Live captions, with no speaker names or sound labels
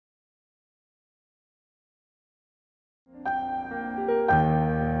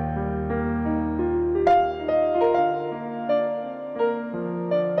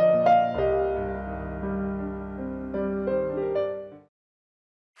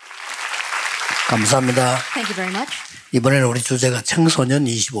감사합니다. Thank you very much. 이번에는 우리 주제가 청소년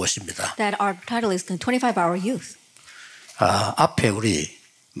 25시입니다. That our title is 25-hour youth. 앞에 우리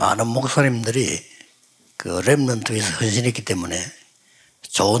많은 목사님들이 그 렘넌트에서 헌신했기 때문에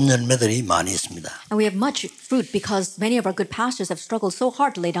좋은 열매들이 많이 있습니다. And we have much fruit because many of our good pastors have struggled so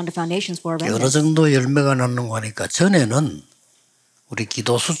hard to lay down the foundations for our 어느 remnants. 정도 열매가 나는 거 하니까 전에는 우리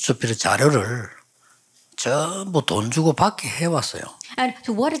기도수첩 자료를 전부 돈 주고 받게 해왔어요. And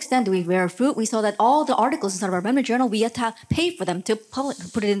to what extent do we bear fruit? We saw that all the articles inside of our remnant journal, we had to pay for them to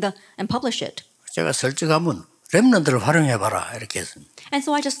put it in and publish it. 제가 설득하면 렘넌트를 활용해봐라 이렇게 했습니다. And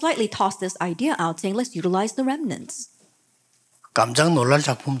so I just slightly tossed this idea out, saying, let's utilize the remnants. 깜짝 놀랄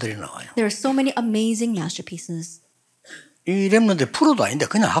작품들이 나와요. There are so many amazing masterpieces. 이 렘넌트 프로도 아닌데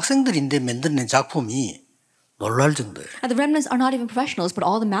그냥 학생들인데 만드는 작품이 놀랄 정도예요. And the remnants are not even professionals, but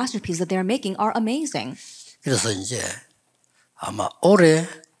all the masterpieces that they are making are amazing. 그래서 이제 아마 올해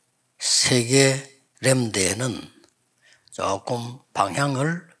세계 렘대회는 조금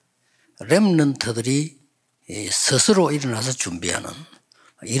방향을 렘넌트들이 스스로 일어나서 준비하는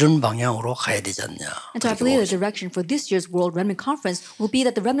이런 방향으로 가야 되지 않냐. And so I believe the direction for this year's World Remnant Conference will be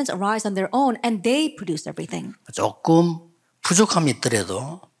that the remnants arise on their own and they produce everything. 조금 부족함이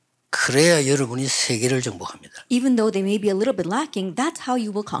있더라도 그래야 여러분이 세계를 정복합니다. Even though they may be a little bit lacking, that's how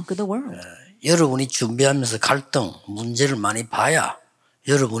you will conquer the world. 여러분이 준비하면서 갈등, 문제를 많이 봐야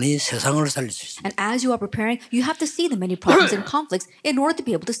여러분이 세상을 살릴 수 있습니다. And as you are preparing, you have to see the many problems and conflicts in order to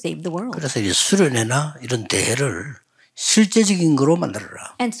be able to save the world. 그래서 이 수련회나 이런 대회를 실제적인 거로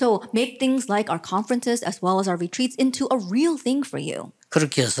만들어라. And so make things like our conferences as well as our retreats into a real thing for you.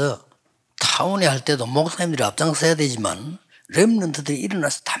 그렇게 해서 타운에 할 때도 목사님들이 앞장서야 되지만 렘넌트들이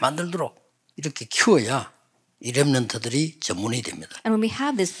일어나서 다 만들도록 이렇게 키워야 이 렘넌트들이 전문이 됩니다. And when we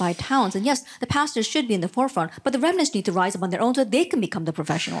have this by towns, and yes, the pastors should be in the forefront, but the remnants need to rise up on their own so that they can become the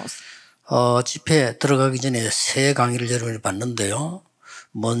professionals. 집회 들어가기 전에 세 강의를 여러분이 봤는데요.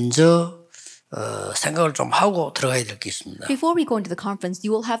 먼저 생각을 좀 하고 들어가야 될 게 있습니다. Before we go into the conference, you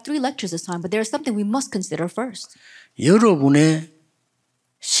will have 3 lectures this time, but there is something we must consider first. 여러분의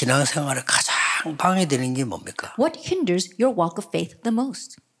신앙생활에 가장 방해되는 게 뭡니까? What hinders your walk of faith the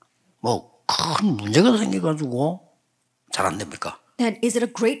most? 뭐 큰 문제가 생겨가지고 잘 안 됩니까? Then is it a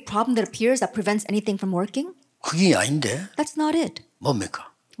great problem that appears that prevents anything from working? 그게 아닌데 That's not it.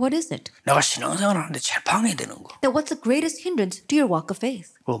 뭡니까? What is it? 내가 신앙생활 하는데 제일 방해되는 거. Then what's the greatest hindrance to your walk of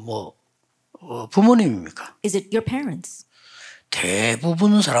faith? 부모님입니까? Is it your parents?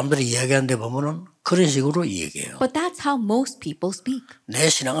 대부분 사람들이 이야기하는데 보면은 그런 식으로 얘기해요. But that's how most people speak. 내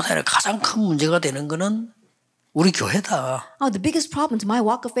신앙생활에 가장 큰 문제가 되는 거는 우리 교회다. Oh, the biggest problem to my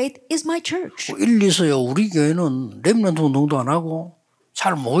walk of faith is my church. 일리서요. 우리 교회는 렘넌트 운동도 안 하고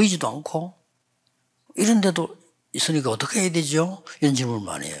잘 모이지도 않고 이런데도 있으니까 어떻게 해야 되죠? 이런 질문을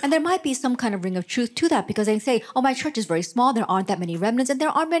많이 해요. And there might be some kind of ring of truth to that because they say, oh, my church is very small, there aren't that many remnants, and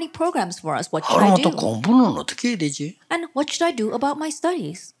there aren't many programs for us. What should I 그러면 또 do? 공부는 어떻게 해야 되지? And what should I do about my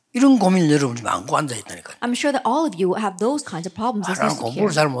studies? 이런 고민 여러분이 안고 앉아있다니까요. I'm sure that all of you have those kinds of problems as you 나는 sit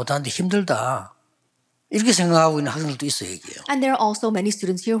공부를 here. 잘 못하는데 힘들다. 이렇게 생각하고 있는 학생들도 있어요. 얘기해요. And there are also many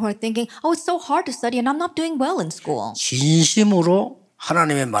students here who are thinking, oh, it's so hard to study and I'm not doing well in school. 진심으로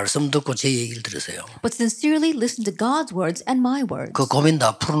하나님의 말씀 듣고 제 얘기를 들으세요. But sincerely listen to God's words and my words. 그 고민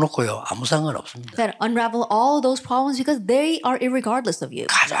다 풀어놓고요. 아무 상관없습니다. That unravel all those problems because they are irregardless of you.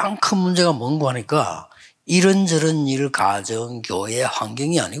 가장 큰 문제가 뭔고 하니까 이런저런 일, 가정, 교회,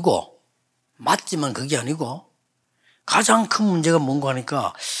 환경이 아니고 맞지만 그게 아니고 가장 큰 문제가 뭔고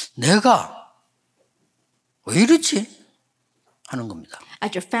하니까 내가 왜 이렇지? 하는 겁니다.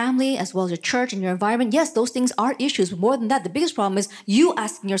 At your family, as well as your church and your environment, yes, those things are issues. But more than that, the biggest problem is you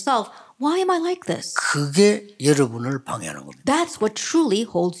asking yourself, why am I like this? 그게 여러분을 방해하는 겁니다. That's what truly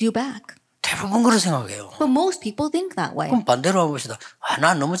holds you back. 대부분 그렇게 생각해요. But most people think that way. 그럼 반대로 한번 봅시다.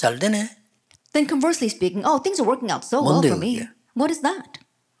 나 너무 잘 되네. Then conversely speaking, oh, things are working out so well 뭔데요, for me. 그게? What is that?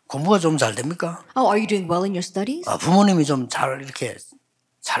 공부가 좀 잘 됩니까? Oh, are you doing well in your studies? 부모님이 좀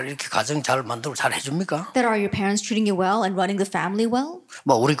잘 이렇게 가정 잘 만들고 잘 해줍니까? That are your parents treating you well and running the family well?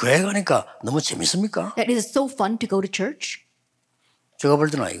 뭐 우리 교회 가니까 너무 재밌습니까? That is it so fun to go to church? 제가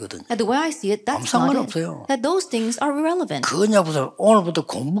볼 때는 아니거든요. And the way I see it, that's 아무 not 상관없어요. it. That those things are irrelevant. 그거냐부터 오늘부터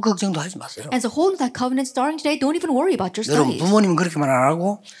공부 걱정도 하지 마세요. And so holding that covenant starting today, don't even worry about your 여러분 studies. 부모님은 그렇게 말 안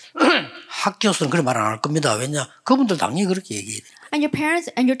하고 학교에서는 그렇게 말 안 할 겁니다. 왜냐? 그분들 당연히 그렇게 얘기해요. And your parents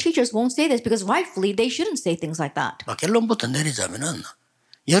and your teachers won't say this because rightfully they shouldn't say things like that. 결론부터 내리자면은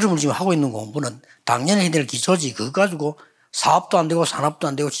여러분이 지금 하고 있는 공부는 당연히 해야 될 기초지. 그거 가지고 사업도 안 되고 산업도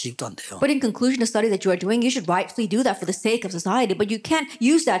안 되고 취직도 안 돼요. But in conclusion, the study that you are doing, you should rightfully do that for the sake of society. But you can't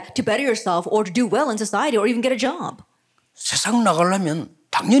use that to better yourself or to do well in society or even get a job. 세상 나가려면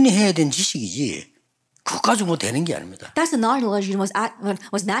당연히 해야 되는 지식이지 그거 가지고 뭐 되는 게 아닙니다. That's the knowledge you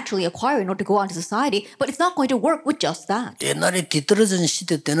was naturally acquired in order to go out into society, but it's not going to work with just that. 옛날에 뒤떨어진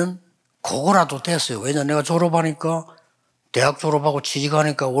시대 때는 그거라도 됐어요. 왜냐 내가 졸업하니까 대학 졸업하고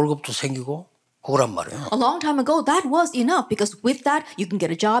취직하니까 월급도 생기고 그거란 말이에요. A long time ago, that was enough because with that, you can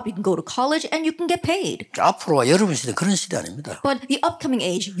get a job, you can go to college, and you can get paid. 앞으로와 여러분 시대 그런 시대 아닙니다. But the upcoming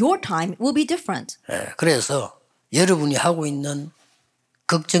age, your time, will be different. 예, 그래서 여러분이 하고 있는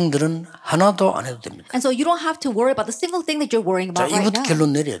걱정들은 하나도 안 해도 됩니다. And so you don't have to worry about the single thing that you're worrying 자, about right 이부터 now.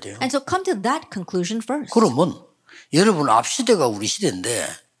 결론 내려야 돼요. And so come to that conclusion first. 그러면 여러분 앞 시대가 우리 시대인데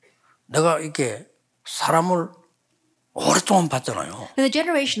내가 이렇게 사람을 오랫동안 봤잖아요. And the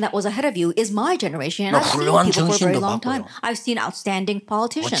generation that was ahead of you is my generation, and I've seen 훌륭한 people for a very 정신도 long time. 봤고요. I've seen outstanding 뭐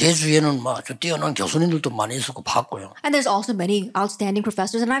politicians. 제 주위에는 뭐 아주 뛰어난 교수님들도 많이 있었고 봤고요. And there's also many outstanding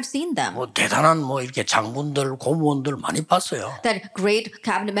professors, and I've seen them. 뭐 대단한 뭐 이렇게 장군들, 고무원들 많이 봤어요. That great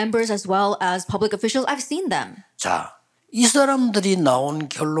cabinet members as well as public officials, I've seen them. 자, 이 사람들이 나온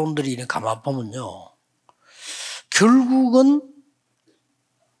결론들이 가만 보면요. 결국은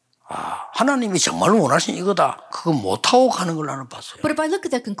하나님이 정말 원하신 이거다. 그거 못하고 가는 걸 나는 봤어요. But if I look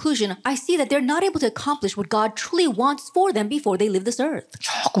at their conclusion, I see that they're not able to accomplish what God truly wants for them before they leave this earth.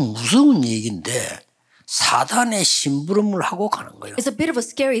 조금 무서운 얘기인데 사단의 심부름을 하고 가는 거예요. It's a bit of a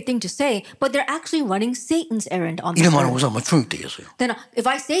scary thing to say, but they're actually running Satan's errand on 이래 this 말하고 earth. 아마 충격되겠어요. Then if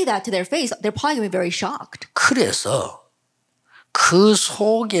I say that to their face, they're probably going to be very shocked. 그래서 그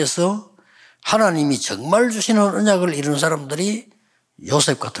속에서 하나님이 정말 주시는 언약을 이루는 사람들이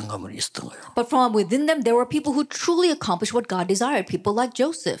요셉 같은 가문이 있었던 거예요. But from within them, there were people who truly accomplished what God desired, people like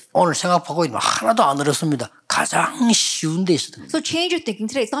Joseph. 오늘 생각하고 있는 하나도 안 어렵습니다. 가장 쉬운 데 있었던 거예요. So change your thinking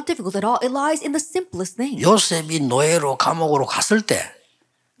today. It's not difficult at all. It lies in the simplest thing. 요셉이 노예로 감옥으로 갔을 때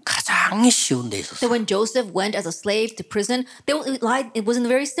가장 쉬운 데 So 있었어요. when Joseph went as a slave to prison, it was in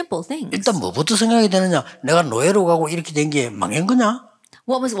the very simple things. 일단 뭐부터 생각이 되느냐? 내가 노예로 가고 이렇게 된 게 망한 거냐?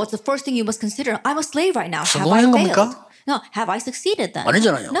 What's the first thing you must consider? I'm a slave right now. Have 성공한 I failed? 겁니까? No, have I succeeded then?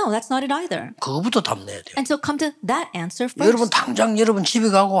 아니잖아요. No, that's not it either. 그거부터 답 내야 돼요. And so come to that answer first. 여러분 당장 여러분 집에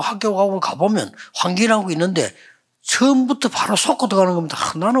가고 학교 가고 가보면 환기하고 있는데 처음부터 바로 속고 들어가는 겁니다.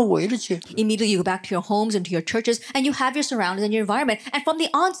 나는 왜 이러지? Immediately you go back to your homes and to your churches and you have your surroundings and your environment. And from the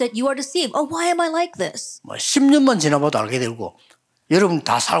onset, you are deceived. Oh, why am I like this? 뭐 10년만 지나봐도 알게 되고 여러분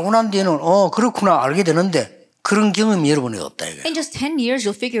다 살고 난 뒤에는 그렇구나 알게 되는데 그런 경험이 여러분이 없다 이거예요. In just 10 years,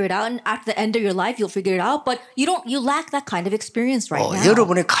 you'll figure it out. And at the end of your life, you'll figure it out. But you lack that kind of experience right now.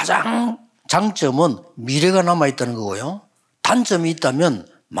 여러분의 가장 장점은 미래가 남아있다는 거고요. 단점이 있다면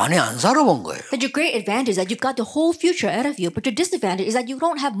많이 안 살아본 거예요. That your great advantage is that you've got the whole future ahead of you. But your disadvantage is that you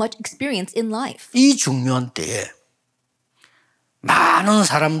don't have much experience in life. 이 중요한 때에 많은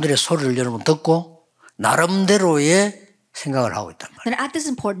사람들의 소리를 여러분 듣고 나름대로의 생각을 하고 있단 말이에요. Then at this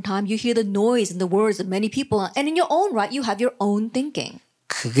important time, you hear the noise and the words of many people. And in your own right, you have your own thinking.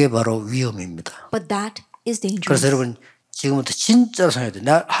 그게 바로 위험입니다. But that is dangerous. 그래서 여러분 지금부터 진짜로 생각해야 돼요.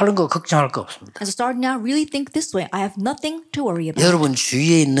 내가 하는 거 걱정할 거 없습니다. And so start now, really think this way. I have nothing to worry about. 여러분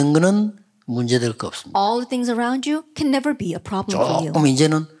주위에 있는 거는 문제될 거 없습니다. All the things around you can never be a problem for you. 조금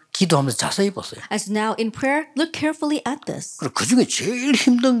이제는 기도하면서 자세히 보세요. And so now in prayer, look carefully at this. 그리고 그중에 제일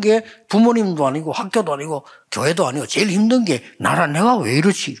힘든 게 부모님도 아니고 학교도 아니고 교회도 아니고 제일 힘든 게 내가 왜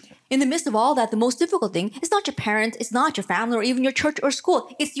이러지? In the midst of all that, the most difficult thing is not your parents, it's not your family, or even your church or school.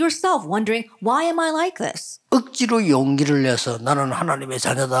 It's yourself wondering, why am I like this? 억지로 용기를 내서 나는 하나님의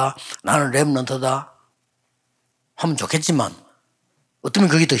자녀다, 나는 렘넌트다 하면 좋겠지만 어쩌면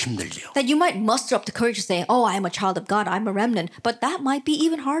그게 더 힘들지요. That you might muster up the courage to say, oh, I am a child of God, I'm a remnant, but that might be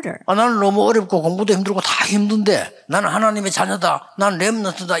even harder. 나는 너무 어렵고 공부도 힘들고 다 힘든데 나는 하나님의 자녀다, 나는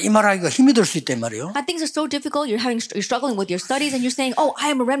렘넌트다 이 말하기가 힘이 들 수 있단 말이에요. And things are so difficult, you're struggling with your studies and you're saying, oh, I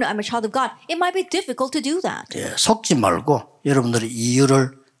am a remnant, I'm a child of God. It might be difficult to do that. 예, 속지 말고 여러분들이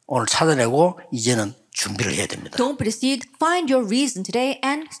이유를 오늘 찾아내고 이제는 준비를 해야 됩니다. Don't be deceived, find your reason today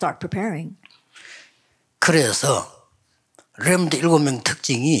and start preparing. 그래서 렘넌트 7명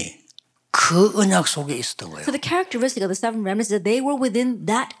특징이 그 언약 속에 있었던 거예요. So the characteristic of the seven remnants is that they were within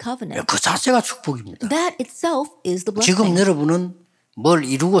that covenant. 그 자체가 축복입니다. That itself is the 지금 blessing. 여러분은 뭘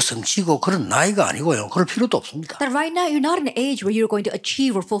이루고 성취고 그런 나이가 아니고요. 그럴 필요도 없습니다. That right now you're not in an age where you're going to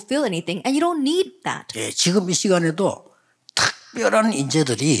achieve or fulfill anything and you don't need that. 예, 지금 이 시간에도 특별한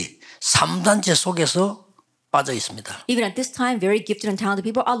인재들이 3단체 속에서 빠져 있습니다. Even at this time, very gifted and talented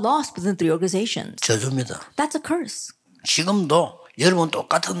people are lost within 3 organizations. 저주입니다. That's a curse. 지금도 여러분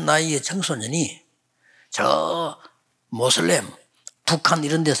똑같은 나이의 청소년이 저 모슬렘, 북한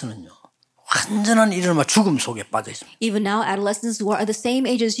이런 데서는요 완전한 이른바 죽음 속에 빠져 있습니다. Even now, adolescents who are the same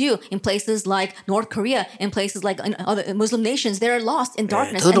age as you in places like North Korea, in places like other Muslim nations, they are lost in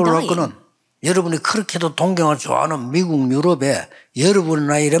darkness 더 and 놀랄 dying. 거는 여러분이 그렇게도 동경을 좋아하는 미국, 유럽에 여러분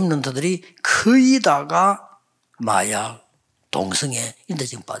나이 렘넌트들이 거의 다가 마약, 동성애 인데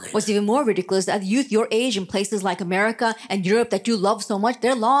지금 빠져 있어요. What's even more ridiculous is that youth your age in places like America and Europe that you love so much,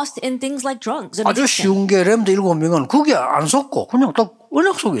 they're lost in things like drugs and 아주 addiction. 쉬운 게 렘드 7명은 그게 안 속고 그냥 딱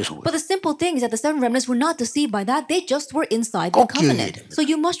언약 속에 있어. But the simple thing is that the seven remnants were not deceived by that. They just were inside the 꼭 기억해야 covenant. 됩니다. So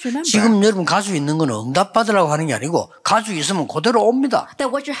you must remember 지금 여러분 가지고 있는 건 응답받으라고 하는 게 아니고 가지고 있으면 그대로 옵니다. that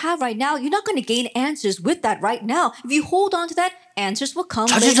what you have right now, you're not going to gain answers with that right now. If you hold on to that, answers will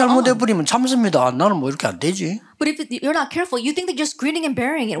come 자칫 later on. 잘못해버리면 참습니다. 나는 뭐 이렇게 안 되지. But if you're not careful, you think they're just grinning and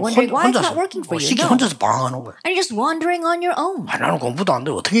bearing it, wondering why it's not working for you. 쉽게 No. 혼자서 방황하는 거예요. And you're just wandering on your own. 아, 나는 공부도 안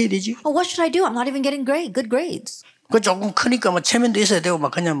돼. 어떻게 해야 되지? Oh, what should I do? I'm not even getting good grades. 그 조금 크니까 뭐 체면도 있어야 되고 막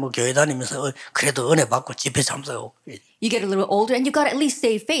그냥 뭐 교회 다니면서 그래도 은혜 받고 집회 참석하고. You get a little older and you got to at least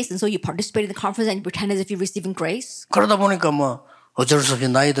save face. And so you participate in the conference and you pretend as if you're receiving grace. 그러다 보니까 뭐 어쩔 수 없이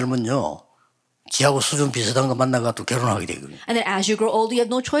나이 들면요. 지하고 수준 비슷한 거 만나가지고 결혼하게 되거든요. And then as you grow older, you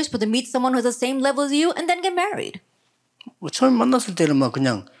have no choice but to meet someone who has the same level as you and then get married. 뭐 처음 만났을 때는 막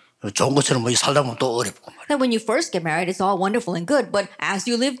그냥 좋은 것처럼 뭐 살다 보면 또 어렵고 말이에요. Then when you first get married, it's all wonderful and good. But as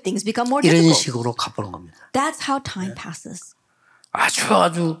you live, things become more 이런 difficult. 식으로 가보는 겁니다. That's how time passes.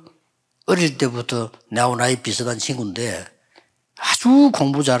 아주 어릴 때부터 나하고 나이 비슷한 친구인데 아주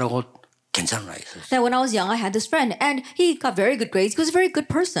공부 잘하고 괜찮은 아이였어요. That when I was young, I had this friend and he got very good grades. He was a very good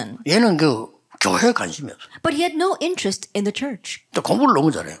person. 얘는 그 교회에 관심이 없어요. But he had no interest in the church. 또 공부를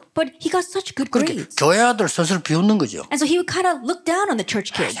너무 잘해요. But he got such good 그렇게 grades. 교회 아들 슬슬 비웃는 거죠. And so he would kind of look down on the church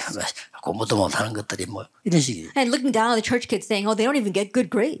kids. 공부도 못하는 것들이 뭐 이런 식이에요. And looking down on the church kids saying, oh, they don't even get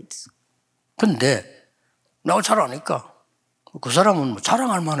good grades. 근데 나하고 잘 아니까 그 사람은 뭐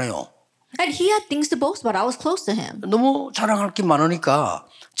자랑할 만해요. And he had things to boast about. I was close to him. 너무 자랑할 게 많으니까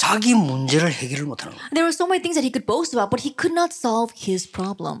자기 문제를 해결을 못하는 거예요. There were so many things that he could boast about, but he could not solve his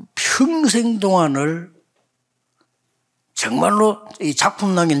problem. 평생 동안을 정말로 이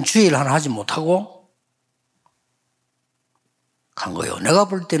작품 남긴 주의를 하나 하지 못하고 간 거예요. 내가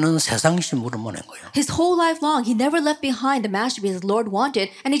볼 때는 세상 심부름만 한 거예요. His whole life long, he never left behind the masterpiece the Lord wanted,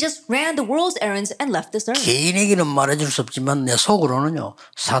 and he just ran the world's errands and left this earth. 개인에게는 말해줄 수 없지만 내 속으로는요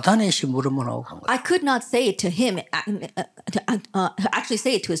사단의 심부름만 하고 간 거예요. I could not say it to him, actually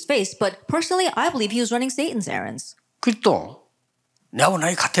say it to his face, but personally, I believe he was running Satan's errands. 그또 내하고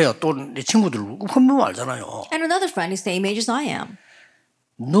나이 같아요. 또 내 친구들 보면 알잖아요. And another friend is same age as I am.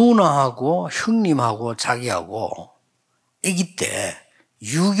 누나하고 형님하고 자기하고 아기 때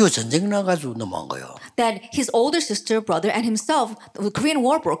 6.25 전쟁 나가지고 넘어간 거예요. That his older sister, brother, and himself, the Korean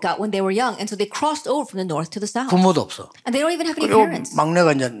War broke out when they were young, and so they crossed over from the north to the south. 부모도 없어. And they don't even have any 그리고 parents.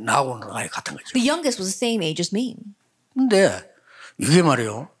 막내가 이제 나하고는 아예 같은 거죠. The youngest was the same age as me. 근데 이게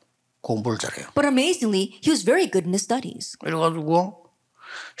말이에요. 공부를 잘해요. But amazingly, he was very good in his studies. 그래가지고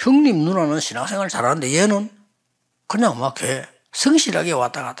형님 누나는 신앙생활 잘하는데 얘는 그냥 막 교회 성실하게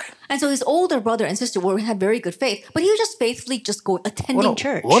왔다 갔다 해요. And so his older brother and sister had very good faith, but he was just faithfully just attending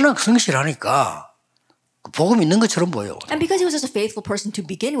church. 워낙 성실하니까 복음 있는 것처럼 보여요. And because he was just a faithful person to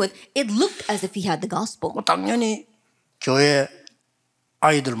begin with, it looked as if he had the gospel. 당연히 교회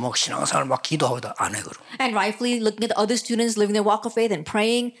아이들 막 신앙생활 막 기도하고 안 해 그럼. And rightfully looking at the other students living their walk of faith and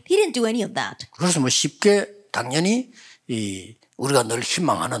praying, he didn't do any of that. 그래서 뭐 쉽게 당연히 이 우리가 늘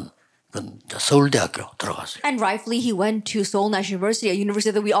희망하는 서울대학교 들어갔어요. And rightfully he went to Seoul National University, a university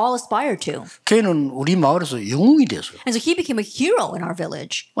that we all aspire to. 걔는 우리 마을에서 영웅이 됐어요. And so he became a hero in our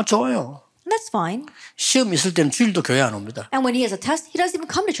village. 좋아요. And that's fine. 시험 있을 때는 주일도 교회 안 옵니다. And when he has a test, he doesn't even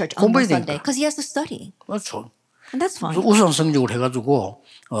come to church on Sunday because he has to study. 그렇죠. And that's fine. 우수한 성적을 해가지고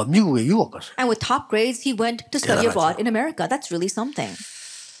미국에 유학 갔어요. And with top grades, he went to study abroad in America. That's really something.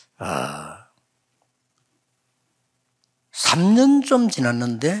 3년 좀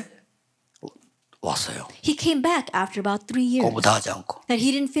지났는데 왔어요. He came back after about 3 years. 공부 다 하지 않고. That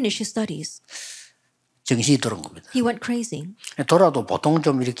he didn't finish his studies. 정신이 들은 겁니다. He went crazy. 돌아도 보통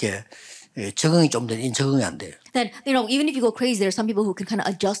좀 이렇게 적응이 좀 되는 적응이 안 돼요. That, even if you go crazy, there are some people who can kind of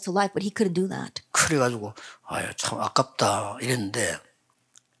adjust to life, but he couldn't do that. 그래가지고 아유 참 아깝다 이랬는데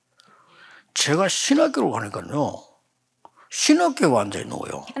제가 신학교로 가니까요. 신학교에 앉아 있는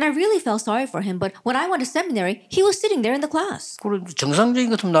거예요. And I really felt sorry for him, but when I went to seminary, he was sitting there in the class. 그래 정상적인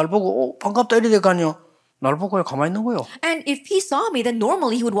것처럼 날 보고 반갑다 이래 될거아니요. 날 보고 그냥 가만히 있는 거예요. And if he saw me, then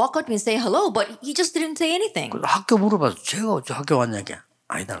normally he would walk up to me and say hello, but he just didn't say anything. 학교 물어봐서 제가 어째 학교 왔냐게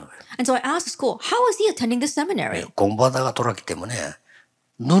아니다는 거예요. And so I asked the school, how is he attending this seminary? 공부하다가 돌았기 때문에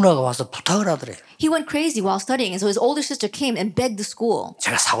누나가 와서 부탁을 하더래요. He went crazy while studying, and so his older sister came and begged the school.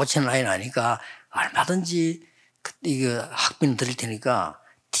 제가 사고 치는 아이는 아니까 얼마든지 이거 학비는 드릴 테니까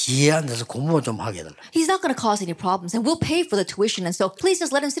뒤에 앉아서 공부 좀 하게 해달라. He's not going to cause any problems, and we'll pay for the tuition, and so please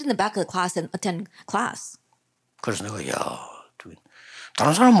just let him sit in the back of the class and attend class. 그래서 내가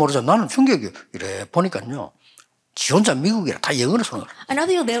다른 사람 모르잖아. 나는 충격이 이래 보니까요. 지 혼자 미국이라 다 영어로 쓰는 거야. And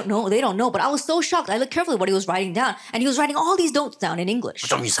other people they don't know, but I was so shocked. I looked carefully what he was writing down, and he was writing all these notes down in English.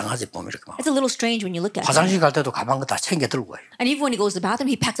 좀 이상하지 보면 이렇게 막. It's a little strange when you look at it. 화장실 갈 때도 가방 다 챙겨 들고 가요. And even when he goes to the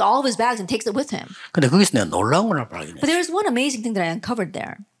bathroom, he packs all of his bags and takes it with him. 근데 거기서 내가 놀라운 걸 발견했어요. But there is one amazing thing that I uncovered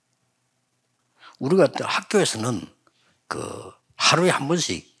there. 우리가 학교에서는 그 하루에 한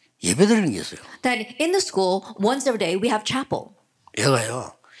번씩 예배드리는 게 있어요. That in the school, once every day, we have chapel.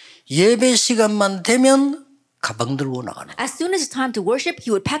 얘가요. 예배 시간만 되면 가방 들고 나가는. As soon as it's time to worship,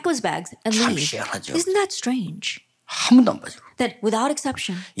 he would pack up his bags and 참 leave. 희한하죠. Isn't that strange? 한 번도 안 빠지고. That without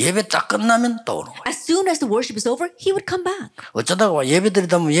exception, 예배 딱 끝나면 또 오는 거예요. as soon as the worship is over, he would come back. 어쩌다가 예배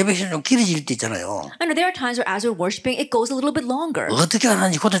드리다 보면 예배 시간 좀 길어질 때 있잖아요. I know there are times where as we're worshiping, it goes a little bit longer. 어떻게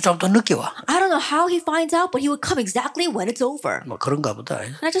하는지 그때 좀 더 늦게 와. I don't know how he finds out, but he would come exactly when it's over. 뭐 그런가 보다.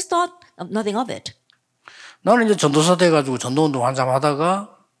 And I just thought nothing of it. 나는 이제 전도사 돼가지고 전도운동 한참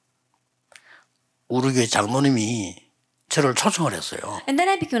하다가 우리 교회 장로님이 저를 초청을 했어요. And then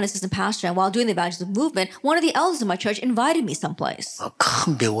I became an assistant pastor, and while doing the evangelism movement, one of the elders in my church invited me someplace.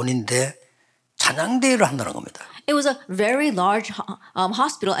 큰 병원인데 찬양대회를 한다는 겁니다. It was a very large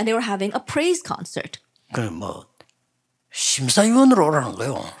hospital, and they were having a praise concert. 그래 뭐 심사위원으로 오라는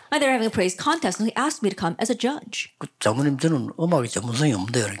거예요. And they were having a praise contest, and he asked me to come as a judge. 그 장모님 저는 음악에 전문성이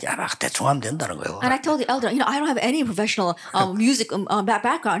없는데요. 이렇게 대충 하면 된다는 거예요. And I told the elder, I don't have any professional music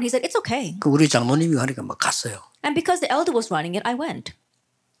background. He said, it's okay. 그 우리 장모님이 하니까 막 갔어요. And because the elder was running it, I went.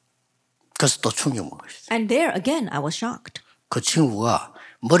 그래서 또 충격 먹은 것이죠. And there again, I was shocked. 그 친구가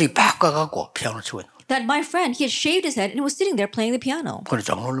머리 빡 깎아갖고 피아노 치고 있는 거예요. That my friend, he had shaved his head and was sitting there playing the piano. 그래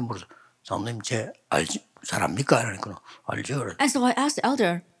장로님 물어서 장로님 제 알지 잘 압니까? 그러니까 알죠. And so I asked the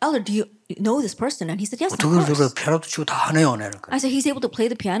elder, do you know this person? And he said, yes, of 어떻게 저래 course. 피아노도 치고 다 하네요. 그러니까. I said, he's able to play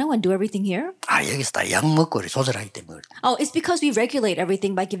the piano and do everything here? 여기서 다 약 먹고 조절하기 때문에. Oh, it's because we regulate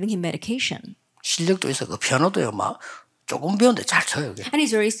everything by giving him medication. 실력도 있어. 그 피아노도요 막 조금 배웠는데 잘 쳐요. And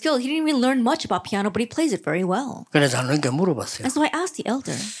he's very skilled. He didn't even learn much about piano, but he plays it very well. 그래서 장로님께 물어봤어요. And so I asked the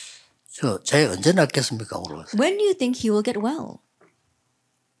elder, 제 언제 낫겠습니까? 물어봤어요. when do you think he will get well?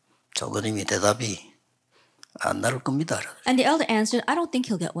 장로님이 대답이 안 나을 겁니다. And the elder answered, I don't think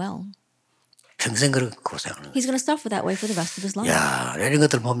he'll get well. 평생 그렇게 고생하는 거예요. He's going to suffer that way for the rest of his life. 야, 이런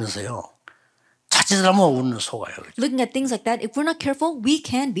것들 보면서요. 자칫하면 우리는 속아요. Looking at things like that, if we're not careful, we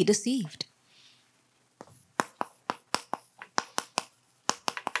can be deceived.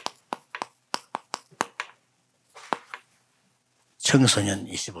 청소년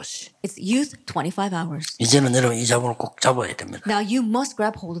 25시. It's youth 25 hours. 이제는 여러분 이 자본을 꼭 잡아야 됩니다. Now you must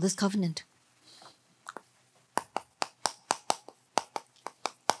grab hold of this covenant.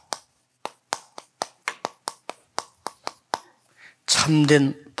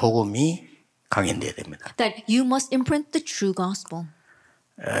 참된 복음이 강인돼야 됩니다. That you must imprint the true gospel.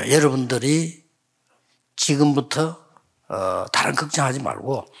 여러분들이 지금부터 다른 걱정하지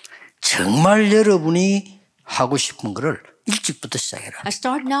말고 정말 여러분이 하고 싶은 거를 일찍부터 시작해라. I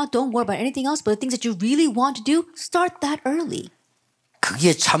start now. Don't worry about anything else, but the things that you really want to do, start that early.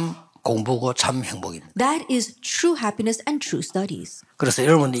 그게 참 공부고 참 행복입니다. That is true happiness and true studies. 그래서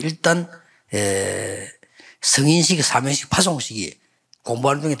여러분들 일단 성인식, 사명식, 파송식이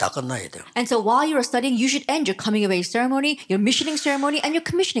공부하는 중에 다 끝나야 돼요. And so while you are studying, you should end your coming of age ceremony, your missioning ceremony, and your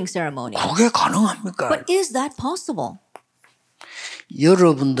commissioning ceremony. 그게 가능합니까? But is that possible?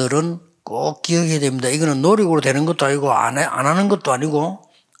 여러분들은 꼭 기억해야 됩니다. 이거는 노력으로 되는 것도 아니고 안 하는 것도 아니고.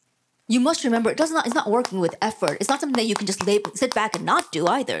 You must remember, it's not working with effort. It's not something that you can just sit back and not do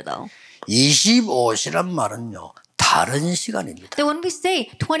either, though. 25시란 말은요. 다른 시간입니다. That when we say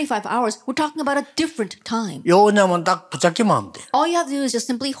 25 hours, we're talking about a different time. 요냐면 딱 붙잡기만 하면 돼요. All you have to do is just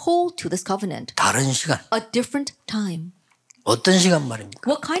simply hold to this covenant. 다른 시간. A different time. 어떤 시간 말입니까?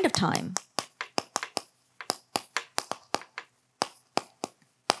 What kind of time?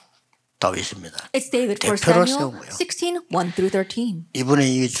 다윗입니다. It's David, 1 대표로 Samuel 세운 거예요. 16, 1 through 13. 이번에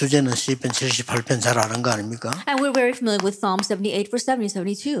이 주제는 시편 78편 잘 아는 거 아닙니까? And we're very familiar with Psalm 78, verse 70,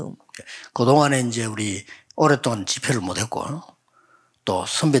 72. 그동안에 이제 우리 오랫동안 집회를 못했고 또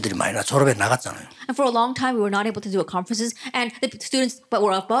선배들이 많이 졸업해 나갔잖아요. And for a long time, we were not able to do conferences. And the students that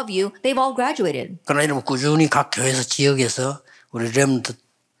were above you, they've all graduated. 그러나 이러면 꾸준히 각 교회에서 지역에서 우리 렘드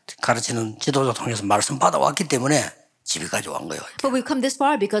가르치는 지도자 통해서 말씀 받아왔기 때문에 집에까지 온 거예요. But we've come this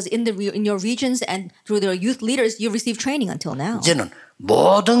far because in your regions and through the youth leaders, you received training until now. 이제는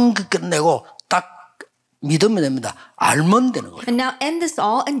모든 거 끝내고 딱 믿으면 됩니다. 알면 되는 거예요. And now end this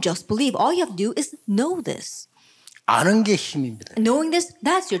all and just believe. All you have to do is know this. 아는 게 힘입니다. Knowing this,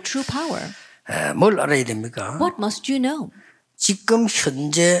 that's your true power. 뭘 알아야 됩니까? What must you know? 지금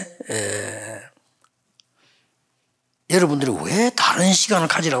현재 여러분들이 왜 다른 시간을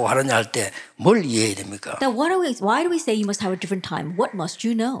가지라고 하느냐 할 때 뭘 이해해야 됩니까? Then why do we say you must have a different time? What must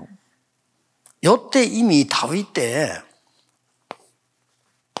you know? 요때 이미 다윗 때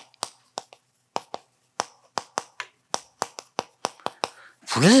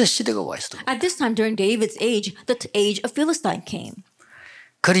블레셋 시대가 와 있었던 거예요. At this time during David's age, the age of Philistine came.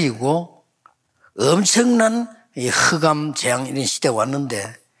 그리고 엄청난 흑암 재앙 이런 시대가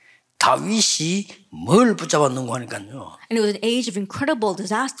왔는데 다윗이 뭘 붙잡았는가 하니까요. And it was an age of incredible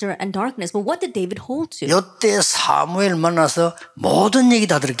disaster and darkness. But what did David hold to? 이때 사무엘 만나서 모든 얘기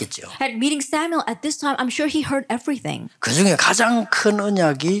다 들었겠죠. At meeting Samuel at this time, I'm sure he heard everything. 그 중에 가장 큰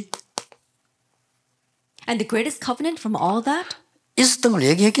언약이 And the greatest covenant from all that? 있었던 걸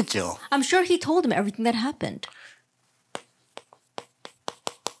얘기했겠죠. I'm sure he told him everything that happened.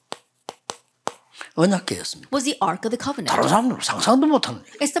 언약궤였습니다. Was the Ark of the Covenant. 다른 사람들은 상상도 못하는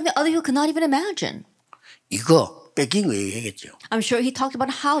얘기. It's something other people could not even imagine. 이거 뺏긴 거 얘기했겠죠. I'm sure he talked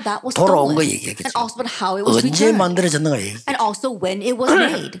about how that was 돌아온 stolen. 거 얘기했겠죠. And also about how it was 언제 returned. 만들어졌는가 얘기했죠. And also when it was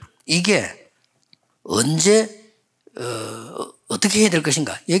made. 이게 언제 어떻게 해야 될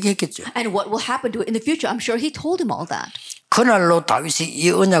것인가 얘기했겠죠. And what will happen to it in the future. I'm sure he told him all that. 그날로 다윗이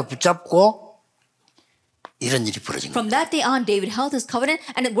이 언약 붙잡고 이런 일이 벌어진 거예요. From that day on, David held his covenant,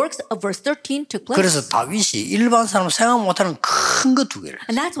 and it works of verse 13 took place. 그래서 다윗이 일반 사람 생각 못하는 큰 거 두 개를 했어요.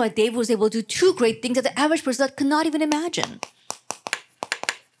 And that's why David was able to do two great things that the average person could not even imagine.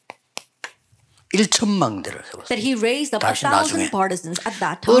 1,000망대를 세웠어요. That he raised up 다시 나중에 1,000 partisans at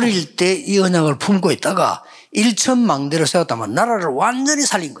that time. 어릴 때 이 언약을 품고 있다가 1,000망대를 세웠다면 나라를 완전히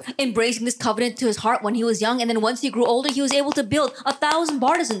살린 거예요. Embracing this covenant to his heart when he was young, and then once he grew older, he was able to build 1,000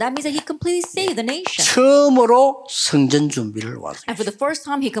 partisans. That means that he completely saved the nation. 처음으로 성전 준비를 완성했어요. And for the first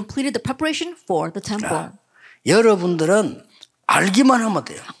time, he completed the preparation for the temple. 여러분들은 알기만 하면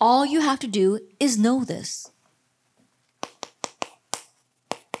돼요. All you have to do is know this.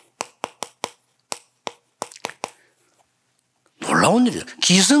 놀라운 일이에요.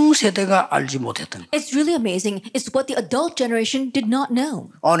 기성세대가 알지 못했던. It's really amazing. It's what the adult generation did not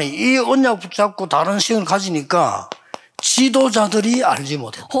know. 아니 이 언약 붙잡고 다른 시간을 가지니까 지도자들이 알지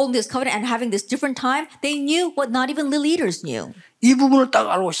못했다. Holding this covenant and having this different time, they knew what not even the leaders knew. 이 부분을 딱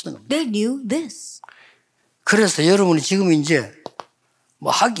알고 있었던 겁니다. They knew this. 그래서 여러분이 지금 이제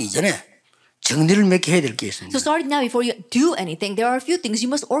뭐 하기 이전에 정리를 몇 개 해야 될 게 있습니다. So starting now, before you do anything, there are a few things you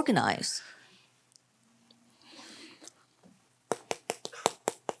must organize.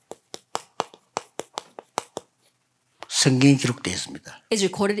 성경에 기록되어 있습니다. It's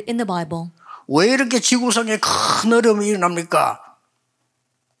recorded in the Bible. 왜 이렇게 지구상에 큰 어려움이 일어납니까?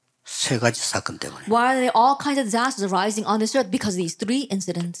 세 가지 사건 때문에. Why are there all kinds of disasters arising on this earth? Because of these three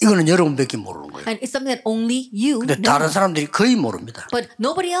incidents. 이거는 여러분밖에 모르는 거예요. And it's something that only you 근데 know. 다른 사람들이 거의 모릅니다. But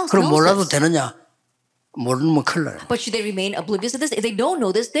nobody else 그럼 knows 몰라도 this. 되느냐? 모르면 큰일 나요. But should they remain oblivious to this? If they don't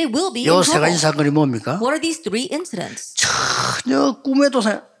know this, they will be in 이 세 trouble. 가지 사건이 뭡니까? What are these three incidents? 전혀 꿈에도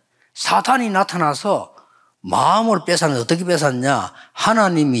사탄이 나타나서 마음을 뺏었는데 어떻게 뺏었냐?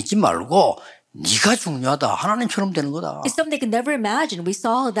 하나님 믿지 말고 네가 중요하다. 하나님처럼 되는 거다. It's something they can never imagine. We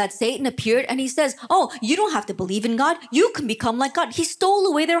saw that Satan appeared and he says, oh, you don't have to believe in God. You can become like God. He stole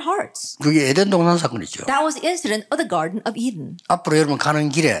away their hearts. 그게 에덴 동산 사건이죠. That was the incident of the Garden of Eden. 앞으로 여러분 가는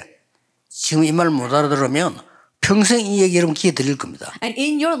길에 지금 이 말 못 알아들으면 평생 이 얘기 여러분 귀에 들릴 겁니다. And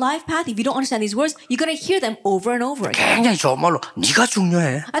in your life path, if you don't understand these words, you're going to hear them over and over again. 굉장히 좋은 말로 네가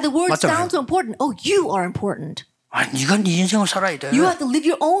중요해. And the words 맞잖아요. sound so important. Oh, you are important. 아니 네가 네 인생을 살아야 돼. You have to live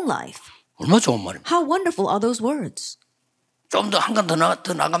your own life. 얼마나 좋은 말입니다. How wonderful are those words? 좀 더 한 칸 더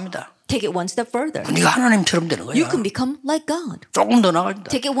나갑니다. Take it one step further. 네가 하나님처럼 되는 거야. You can become like God. 조금 더 나갑니다.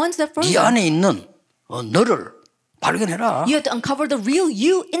 Take it one step 네 further. 안에 있는 너를 발견해라. You have to uncover the real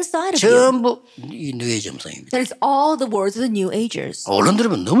you inside of you. 전부 이 뇌의 점성입니다. That is all the words of the New Agers. 얼른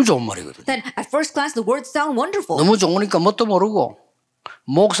들으면 너무 좋은 말이거든요. Then at first glance, the words sound wonderful. 너무 좋으니까 뭣도 모르고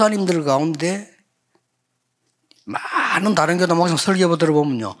목사님들 가운데 많은 다른 교단 목사 설교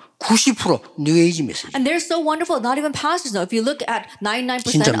들어보면요 90% 뉴에이지 메시지. And they're so wonderful, not even pastors know. If you look at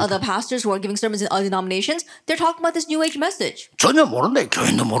 99% of the pastors who are giving sermons in other denominations, they're talking about this New Age message. 전혀 모른다.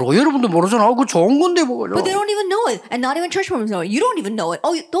 교인도 모르고 여러분도 모르잖아. 그거 좋은 건데 뭐요. But they don't even know it. And not even church members know it. You don't even know it.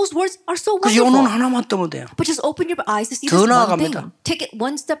 Oh, those words are so 그래서 눈 wonderful. 하나만 뜨면 돼요. But just open your eyes to see 더 this one 나아갑니다. thing. Take it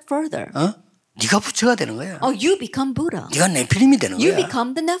one step further. 어? 네가 부처가 되는 거야. Oh, you become Buddha. 네가 네피림이 되는 You 거야.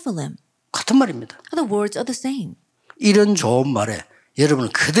 become the Nephilim. 같은 말입니다. The words are the same. 이런 좋은 말에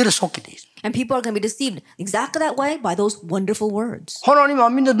여러분은 그대로 속게 돼 있습니다. And people are going to be deceived exactly that way by those wonderful words. 하나님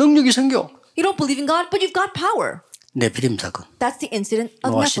안 믿는데 능력이 생겨. You don't believe in God, but you've got power. 네피림 사건. That's the incident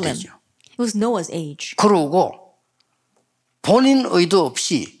of 노아 Nephilim. 시대죠. It was Noah's age. 그러고 본인 의도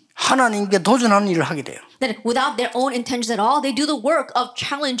없이 하나님께 도전하는 일을 하게 돼요. Then without their own intentions at all, they do the work of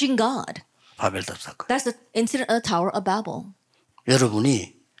challenging God. 바벨탑 사건. That's the incident of the Tower of Babel.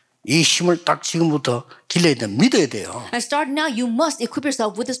 여러분이 이 힘을 딱 지금부터 길러야 돼. 믿어야 돼요. And starting now, you must equip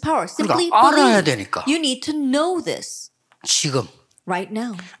yourself with this power. Simply 그러니까 알아야 believe. 되니까. You need to know this 지금 right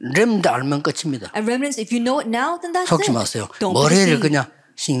now. 렘드 알면 끝입니다. And remnants, if you know it now, then that's 속지 it. 마세요. Don't 뭘 be 해야 deceived. 그냥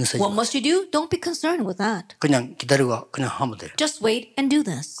신경 쓰지 What 마세요. must you do? Don't be concerned with that. 그냥 기다리고 그냥 하면 돼요. Just wait and do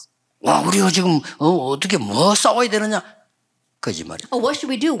this. 와, 우리가 지금 어떻게 뭐 싸워야 되느냐? 거짓말이에요. Oh, what should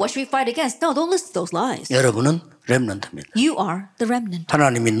we do? What should we fight against? No, don't listen to those lies. 여러분은 렘넌트입니다. You are the remnant.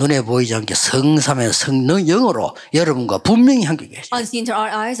 하나님이 눈에 보이지 않게 성삼의 성령으로 여러분과 분명히 함께 계세요. Unseen to our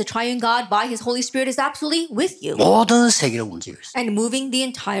eyes, the triune God by His Holy Spirit is absolutely with you 모든 세계를 움직이고 있어요. and moving the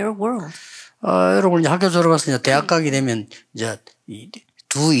entire world. 여러분 이제 학교 졸업해서 이제 대학 가게 되면 이제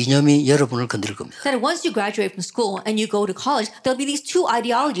두 이념이 여러분을 건드릴 겁니다. That once you graduate from school and you go to college, there'll be these two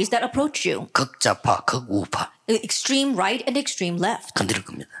ideologies that approach you. 극좌파, 극우파 Extreme right and extreme left. 건드릴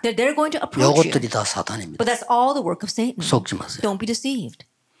겁니다. They're going to approach you. 이것들이 다 사탄입니다. But that's all the work of Satan. 속지 마세요. Don't be deceived.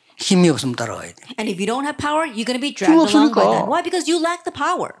 힘이 없으면 따라가야 돼요. And if you don't have power, you're going to be dragged along by that. Why? Because you lack the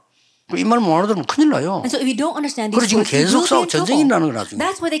power. 이 말 못 알아들으면 큰일 나요. And so if you don't understand 그래서 지금 these words, you 계속 will be 싸워 in 전쟁이 나는 거 trouble. 나중에.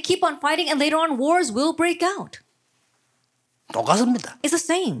 That's why they keep on fighting and later on wars will break out. 똑같습니다. It's the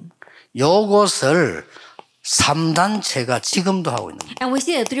same. 요것을 3단체가 지금도 하고 있는 거예요. And we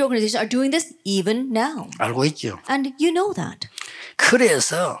see that three organizations are doing this even now. 알고 있죠. And you know that.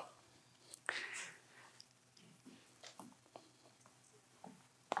 그래서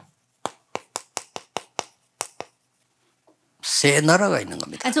세 나라가 있는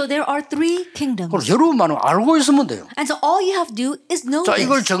겁니다. And so there are three kingdoms. 그럼 여러분만 알고 있으면 돼요. And so all you have to do is know 자,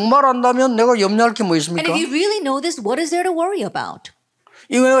 이걸 this. 정말 안다면 내가 염려할 게 뭐 And 있습니까? if you really know this, what is there to worry about?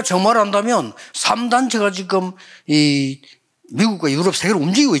 이거 내가 정말 안다면 3단체가 지금 이 미국과 유럽 세계를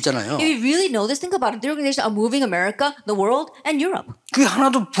움직이고 있잖아요. If you really know this, think about it. The organizations are moving America, the world, and Europe. 그게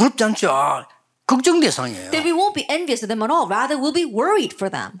하나도 부럽지 않죠. 걱정 대상이에요. Then we won't be envious of them at all. Rather, we'll be worried for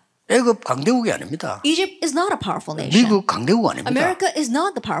them. 애굽 강대국이 아닙니다. Egypt is not a powerful nation. 미국 강대국 아닙니다. America is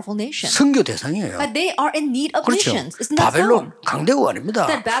not the powerful nation. 선교 대상이에요. But they are in need of 그렇죠. missions. Isn't that so? 바벨론 강대국 아닙니다.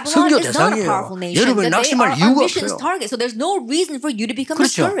 That Babylon 선교 is not a 대상이에요. powerful nation. 여러분이 That they 낙심할 are 이유가 missions 없어요. target. So there's no reason for you to become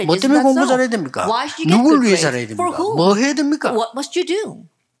그렇죠. discouraged. 뭐 Isn't 때문에 that 공부 so? 잘해야 됩니까? Why should you get 누굴 good 위해 grades? 잘해야 For 됩니까? whom? 뭐 해야 됩니까? What must you do?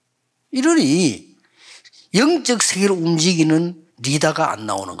 이러니 영적 세계를 움직이는 리더가 안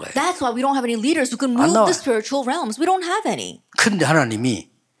나오는 거예요. That's why we don't have any leaders who can 안 move 나와요. the spiritual realms. We don't have any. 그런데 하나님이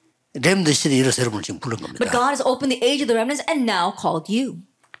렘드 시대에 이래서 여러분을 지금 부른 겁니다. But God has opened the age of the remnants and now called you.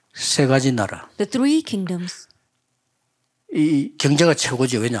 세 가지 나라. The three kingdoms. 이 경제가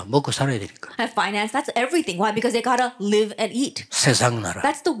최고죠. 왜냐? 먹고 살아야 되니까. And finance, that's everything. Why? Because they gotta live and eat. 세상 나라.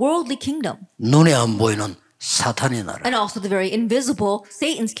 That's the worldly kingdom. 눈에 안 보이는 사탄의 나라. And also the very invisible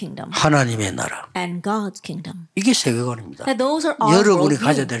Satan's kingdom. 하나님의 나라. And God's kingdom. 이게 세계관입니다. And those are our 여러분이 worldview.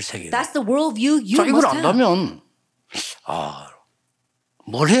 가져야 될 세계관. That's the worldview you 자, 이걸 must have. 안다면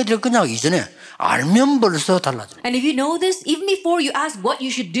뭘 해야 될 거냐 이전에 알면 벌써 달라집니다. And if you know this, even before you ask what you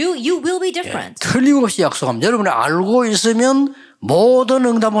should do, you will be different. 틀림없이 약속합니다. 여러분이 알고 있으면 모든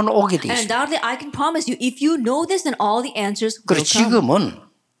응답은 오게 돼 And 있습니다. undoubtedly, I can promise you, if you know this, then all the answers will 그래서 come. 지금은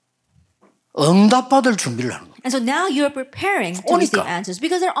응답받을 준비를 하는 거예요. And so now you're preparing to 오니까. receive answers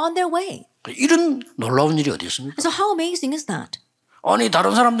because they're on their way. 이런 놀라운 일이 어디 있습니까? And so how amazing is that? 아니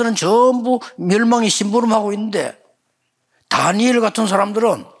다른 사람들은 전부 멸망이 심부름하고 있는데 다니엘 같은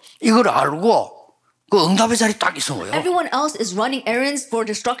사람들은 이걸 알고 그 응답의 자리 딱 있은 거예요. Everyone else is running errands for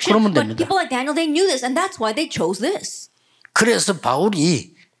destruction, 그러면 but 됩니다. people like Daniel, they knew this, and that's why they chose this. 그래서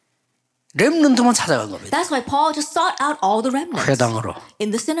바울이 렘넌트만 찾아간 겁니다. That's why Paul just sought out all the remnants 회당으로. in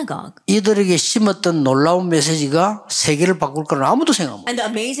the synagogue. 이들에게 심었던 놀라운 메시지가 세계를 바꿀 거는 아무도 생각 못. And the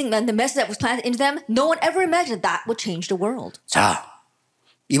amazing, and the message that was planted into them, no one ever imagined that would change the world. 자,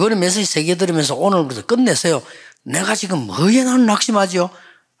 이번에 메시지 3개 들으면서 오늘 그래서 끝내세요. 내가 지금 뭐에 나는 낙심하죠?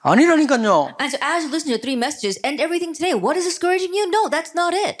 아니라니까요. And so as you listen to your three messages and everything today, what is discouraging you? No, that's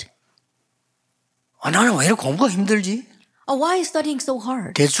not it. 나는 왜 이렇게 공부가 힘들지? Oh, why is studying so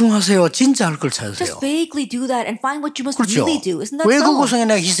hard? 대충 하세요. 진짜 할 걸 찾으세요. Just vaguely do that and find what you must 그렇죠. really do. Isn't that 왜 so? 그 고생에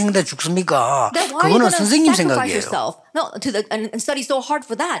내가 희생돼 죽습니까? Then why are you 그거는 going to 선생님 sacrifice 생각이에요. yourself? No, and study so hard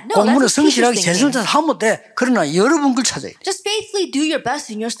for that. No, 공부는 that's a teacher's 성실하게 thinking. 최선을 다해서 하면 돼. 그러나 여러분 걸 찾아요. Just faithfully faithfully do your best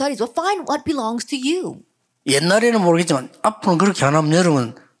in your studies, but find what belongs to you. 옛날에는 모르겠지만 앞으로는 그렇게 안 하면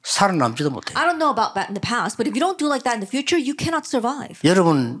여러분 살아남지도 못해요. I don't know about that in the past, but if you don't do like that in the future, you cannot survive.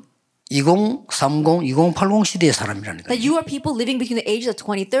 여러분 2030, 2080 시대의 사람이라니까요. That you are people living between the ages of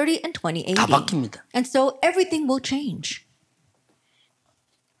 2030 and 2080. 다 바뀝니다. And so everything will change.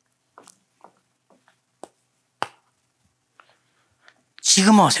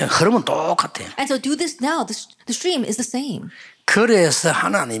 지금하고 흐름은 똑같아요. And so do this now. The stream is the same. 그래서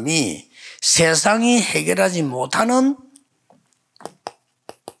하나님이 세상이 해결하지 못하는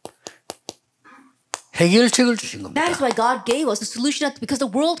해결책을 주신 겁니다. That is why God gave us a solution because the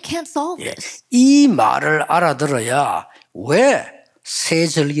world can't solve this. 이 말을 알아들어야 왜 세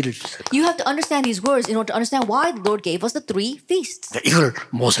절기를 주셨어요. You have to understand these words in order to understand why the Lord gave us the 3 feasts. 이걸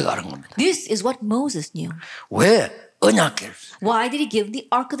모세가 아는 겁니다. This is what Moses knew. 왜 언약궤를 주셨어요? Why did he give the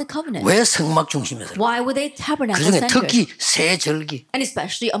Ark of the Covenant? 왜 성막 중심에서? Why were they tabernacle 그중에 centered? 특히 세 절기. And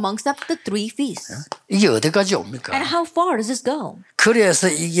especially amongst them, the 3 feasts. 이게 어디까지 옵니까? And how far does this go? 그래서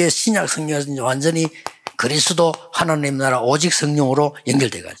이게 신약 성경에서 완전히 그리스도 하나님 나라 오직 성령으로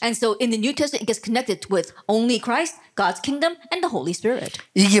연결돼가지고 And so in the New Testament, it gets connected with only Christ, God's kingdom, and the Holy Spirit.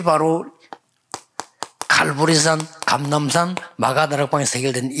 이게 바로 갈보리산, 감남산, 마가다락방에서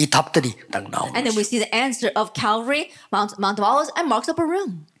해결된 이 답들이 딱 나옵니다. And then we see the answer of Calvary, Mount of Olives, and Mark's Upper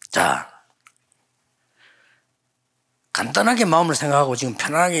Room. 자, 간단하게 마음을 생각하고 지금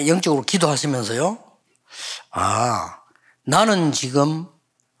편안하게 영적으로 기도하시면서요. 아, 나는 지금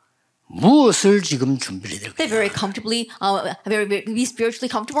무엇을 지금 준비를 해야 They're 될까? very comfortably, be spiritually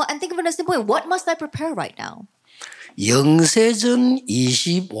comfortable, and think of it as a simple way. What must I prepare right now? 영세전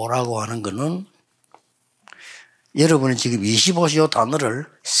 25라고 하는 거는 여러분이 지금 25시 단어를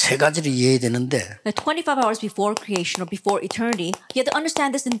세 가지로 이해해야 되는데 The 25 hours before creation or before eternity, you have to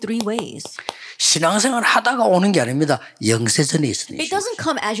understand this in 3 ways. 신앙생활 하다가 오는 게 아닙니다. 영세전에 있으니. It doesn't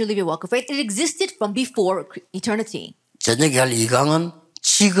come as you live your walk of faith. It existed from before eternity. 저녁에 할 이 강은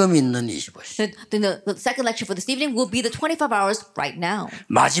지금 있는 25시. The second lecture for this evening will be the 25 hours right now.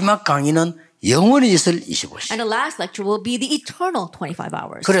 마지막 강의는 영원히 있을 25시. And the last lecture will be the eternal 25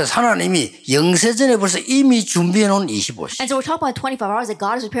 hours. 그래서 하나님이 영세전에 벌써 이미 준비해 놓은 25시. And so we're talking about 25 hours that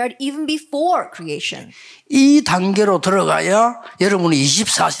God has prepared even before creation. 이 단계로 들어가야 여러분이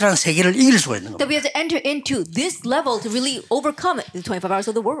 24시라는 세계를 이길 수가 있는 겁니다. That we have to enter into this level to really overcome the 25 hours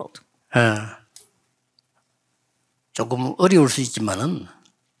of the world. 조금 어려울 수 있지만은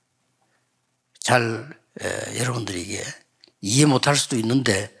잘 여러분들에게 이해 못할 수도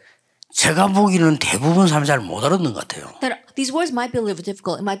있는데 제가 보기에는 대부분 사람이 잘 못 알아듣는 것 같아요. That these words might be a little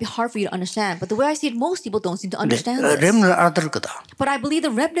difficult. It might be hard for you to understand. But the way I see it, most people don't seem to understand this. 렘을 알아들을 거다. But I believe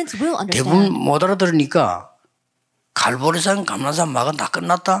the remnants will 대부분 understand. 못 알아들으니까 갈보리산, 감람산, 마가 다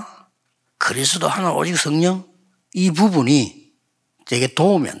끝났다. 그리스도 하나 오직 성령 이 부분이 되게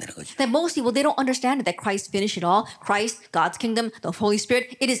도움이 안 되는 거죠. That most people, they don't understand it, that Christ finished it all. Christ, God's kingdom, the Holy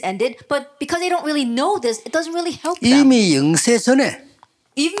Spirit, it is ended. But because they don't really know this, it doesn't really help them. 이미 영세 전에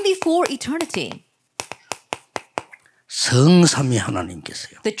Even before eternity, 성삼위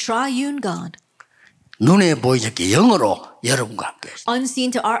하나님께서요. the triune God, 눈에 보이지 않게 영으로 여러분과 함께 하시다.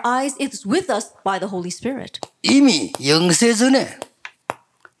 unseen to our eyes, is with us by the Holy Spirit. 이미 영세 전에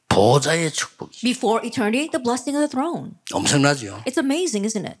보좌의 축복이 Before eternity, the blessing of the throne. 엄청나죠. It's amazing,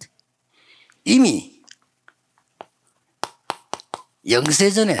 isn't it? 이미 영세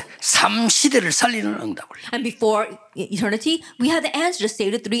전에 3시대를 살리는 응답을 And before eternity, we had the answer to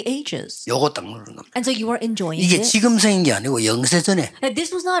save the 3 ages. 요거 딱 누르는 겁니다. And so you are enjoying 이게 it. 지금 생긴 게 아니고 영세 전에 That this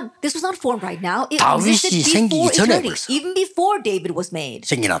was not formed right now. It 다윗이 existed 생기기 before 전에 eternity, 벌써. even before David was made.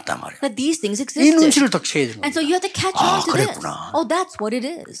 생겨났단 말이에요. That these things 이 existed. 눈치를 딱 채야 되는 And so 겁니다. you have to catch 아, on to this. 그랬구나. Oh, that's what it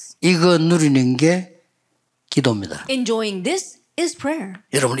is. 이거 누리는 게 기도입니다. Enjoying this is prayer.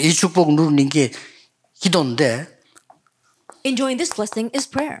 여러분 이 축복 누리는 게 기도인데 Enjoying this blessing is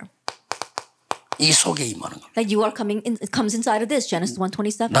prayer. 이 속에 임하는 겁니다. That you are coming in, it comes inside of this, Genesis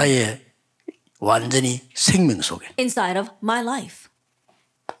 1:27. 나의 완전히 생명 속에 Inside of my life.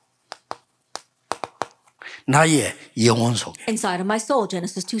 나의 영혼 속에 Inside of my soul,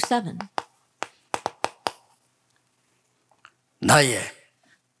 Genesis 2:7. 나의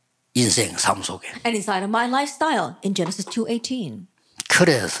인생 삶 속에. And inside of my lifestyle, in Genesis 2:18.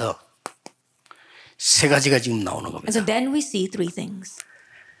 그래서 세 가지가 지금 나오는 And 겁니다. so then we see 3 things.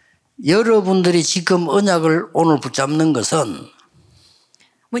 여러분들이 지금 언약을 오늘 붙잡는 것은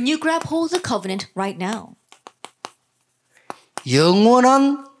When you grab hold of the covenant right now,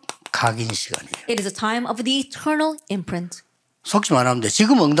 영원한 각인 시간이에요. it is a time of the eternal imprint. 속지 말하면 돼.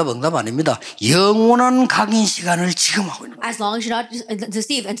 지금 응답 아닙니다. 영원한 각인 시간을 지금 하고 있는 거예요. As long as you're not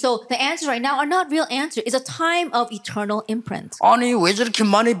deceived. And so the answers right now are not real answers. It's a time of eternal imprint. 아니 왜 저렇게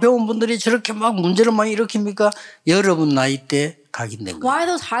많이 배운 분들이 저렇게 막 문제를 많이 일으킵니까? 여러분 나이 때 각인된 거예요. Why are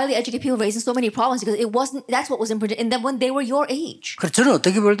those highly educated people raising so many problems? Because that's what was imprinted in them when they were your age. 그래서 저는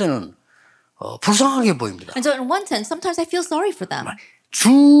어떻게 볼 때는 불쌍하게 보입니다. And so in one sense, sometimes I feel sorry for them.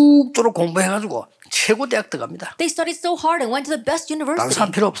 죽도록 공부해가지고 최고 대학 들어갑니다. They studied so hard and went to the best 다른 university.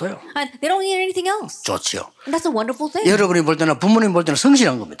 사람 필요 없어요. And they don't need anything else. 좋지요. And that's a wonderful thing. 여러분이 볼 때나 부모님 볼 때는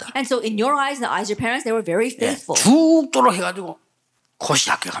성실한 겁니다. And so in your eyes, in the eyes of your parents, they were very faithful. 죽도록 해가지고 고시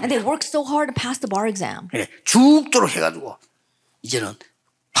합격합니다. And they worked so hard to pass the bar exam. 죽도록 해가지고 이제는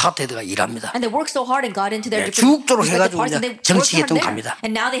파트에다가 일합니다. And they worked so hard and got into their different 죽도록 해가지고 departments, and they worked 정치계통 hard 갑니다. there.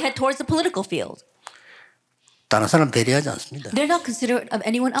 And now they head towards the political field. 다른 사람 배려하지 않습니다. They're not considerate of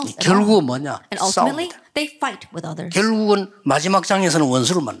anyone else. 결국은 뭐냐? And ultimately, 싸웁니다. they fight with others. 결국은 마지막 장에서는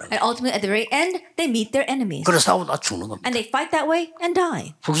원수를 만나요. And ultimately, at the very end, they meet their enemies. 그래서 싸우다 죽는 겁니다. And they fight that way and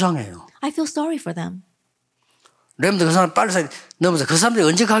die. 불쌍해요. I feel sorry for them. 렘들 그 사람 빨리 넘어서 그 사람들이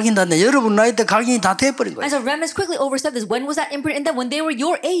언제 각인됐냐? 여러분 나이 때 각인이 다 돼버린 거예요. And so remnants quickly overstepped this. When was that imprint in them? When they were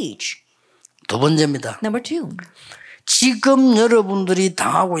your age. 두 번째입니다. Number two. 지금 여러분들이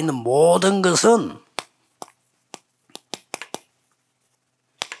당하고 있는 모든 것은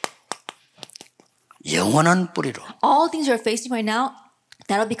영원한 뿌리로 All things you're facing right now,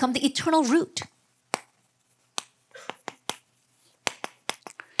 that'll become the eternal root.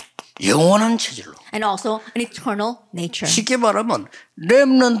 영원한 체질로. And also an eternal nature. 쉽게 말하면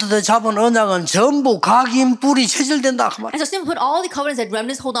렘넌트들 잡은 언약은 전부 각인 뿌리 체질된다 그 말. And so simply put, all the covenants that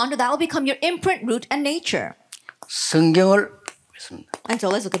remnants hold on to, that will become your imprint, root, and nature. 성경을 보겠습니다. And so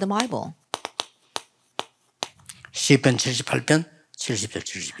let's look at the Bible. 시편 78편 70절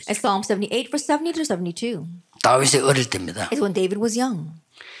 72절. It's Psalm 78, verse 70 to 72. 다윗이 어릴 때입니다. It's when David was young.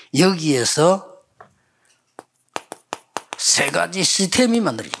 여기에서 세 가지 시스템이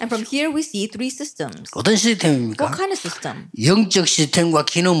만들어집니다. And from here we see three systems. 어떤 시스템입니까? What kind of system? 영적 시스템과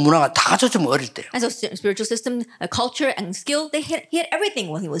기능 문화가 다 갖춰지면 어릴 때요. And so spiritual system, culture, and skill, he had everything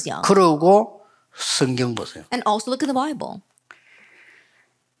when he was young. 그러고 성경 보세요. And also look at the Bible.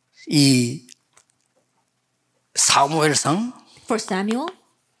 이 사무엘상 For Samuel,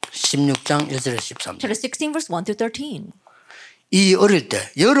 16장 1절에서 13절. chapter 16, verse 1 through 13. 이 어릴 때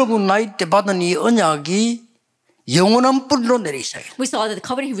여러분 나이 때 받은 이 언약이 영원한 뿌리로 내리기 시작해요. We saw that the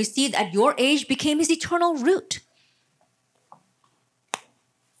covenant he received at your age became his eternal root.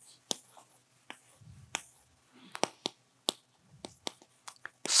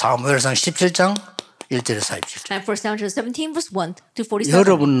 사무엘상 17장 1절에서 47절. And for Samuel 17, verse 1 to 47.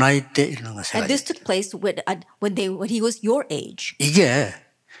 여러분 나이 때 일어난 거 세 And this 가지. took place when he was your age. 이게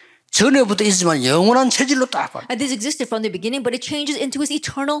전에부터 있지만 영원한 체질로 딱 봐. And this existed from the beginning, but it changes into his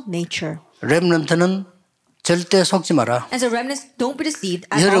eternal nature. 렘넌트는 절대 속지 마라. And so remnants, don't be deceived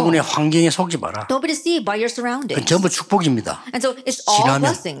at all. 여러분의 환경에 속지 마라. Don't be deceived by your 그건 surroundings. 전부 축복입니다. And so it's all 지나면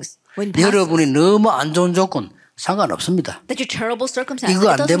blessings. When passes, 여러분이 너무 안 좋은 조건 상관없습니다. that your terrible circumstances,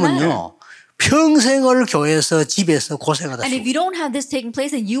 이거 it 안 doesn't matter. 되면요. 평생을 교회에서 집에서 고생하다 And if 죽어. you don't have this taking place,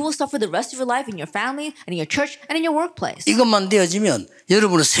 then you will suffer the rest of your life in your family and in your church and in your workplace. 이것만 되어지면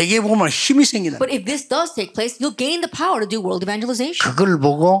여러분은 세계복음화 힘이 생기다. But if this does take place, you'll gain the power to do world evangelization. 그걸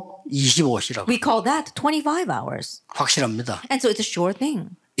보고 25시라고 We call that 25 hours. 확실합니다. And so it's a sure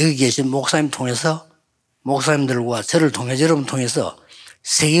thing. 여기 계신 목사님 통해서 목사님들과 저를 통해서 여러분 통해서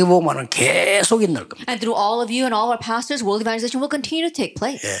세계복음화는 계속 있는 겁니다. And through all of you and all our pastors, world evangelization will continue to take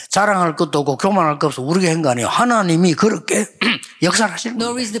place. 자랑할 것도 없고 교만할 것 없어 우리가 한 거 아니에요. 하나님이 그렇게 역사를 하시는 No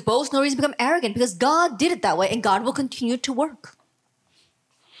거예요. reason to boast, no reason to become arrogant, because God did it that way, and God will continue to work.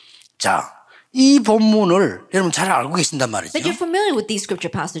 자, 이 본문을 여러분 잘 알고 계신단 말이죠. That you're familiar with these scripture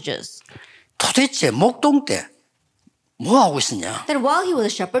passages. 도대체 목동 때 뭐 하고 있었냐? Then while he was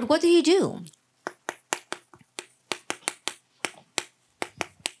a shepherd, what did he do?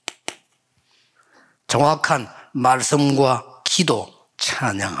 정확한 말씀과 기도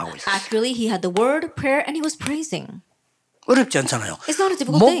찬양하고 있어요. Accurately, he had the word, prayer, and he was praising. 어렵지 않잖아요. It's not a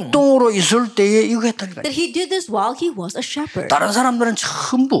difficult thing. 목동으로 있을 때에 이거 했다니까요. That he did this while he was a shepherd. 다른 사람들은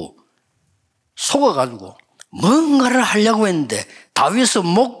전부 속아가지고 뭔가를 하려고 했는데 다윗은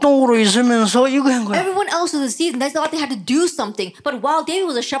목동으로 있으면서 이거 한 거예요. Everyone else was deceived, and they thought they had to do something. But while David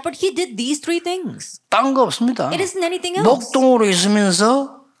was a shepherd, he did these three things. 딴 거 없습니다. It isn't anything else. 목동으로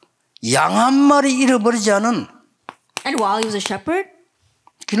있으면서 양 한 마리 잃어버리지 않은 And while he was a shepherd,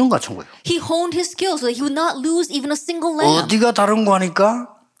 기능 갖춘 거예요. he honed his skills so that he would not lose even a single lamb. 어디가 다른 거 하니까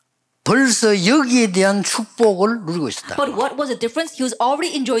벌써 여기에 대한 축복을 누리고 있었다. But what was the difference? He was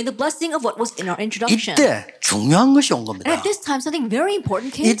already enjoying the blessing of what was in our introduction. 이때 중요한 것이 온 And 겁니다. at this time, something very important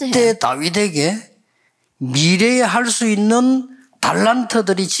came to him. 이때 다윗에게 미래에 할 수 있는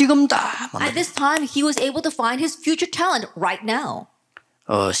달란트들이 지금 다 At this time, he was able to find his future talent right now.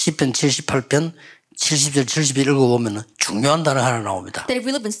 시편 78편 70절 71 읽어보면 중요한 단어 하나 나옵니다. That if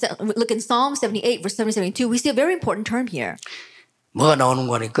we look in Psalm 78, verse 70, 72, we see a very important term here. 뭐가 나오는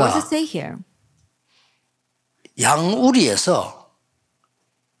What does 거니까 it say here? 양우리에서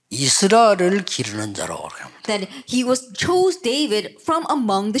이스라엘을 기르는 자로 합니다. That he chose David from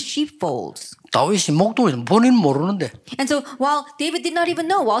among the sheepfolds. 다윗이 목동에서 본인 모르는데 And so while David did not even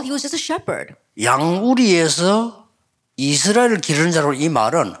know, while he was just a shepherd, 양우리에서 이스라엘을 기르는 자로 이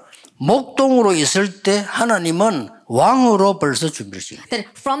말은 목동으로 있을 때 하나님은 왕으로 벌써 준비를 시킵니다. that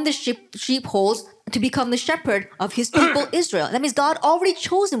from the sheepfolds to become the shepherd of his people Israel. That means God already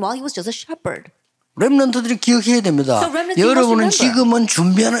chose him while he was just a shepherd. 렘넌트들이 기억해야 됩니다. So remnants 여러분은 must remember. 지금은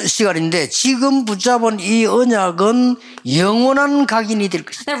준비하는 시간인데 지금 붙잡은 이 언약은 영원한 각인이 될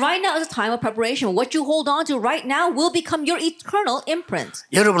것입니다. That right now is a time of preparation. What you hold on to right now will become your eternal imprint.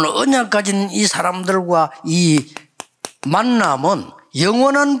 여러분은 언약 가진 이 사람들과 이 만남은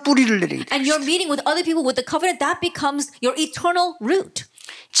영원한 뿌리를 내리게 됩니다. And your meeting with other people with the covenant, that becomes your eternal root.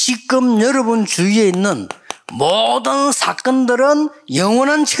 지금 여러분 주위에 있는 모든 사건들은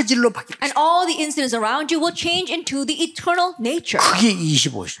영원한 체질로 바뀝니다. And all the incidents around you will change into the eternal nature. 그게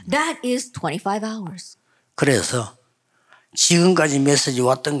 25시입니다. That is 25 hours. 그래서 지금까지 메시지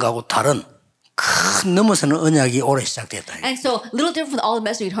왔던 거하고 다른 큰 넘어서는 언약이 올해 시작됐다. And so, little different from all the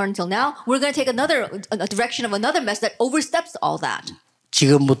message we've heard until now, we're going to take a direction of another message that oversteps all that.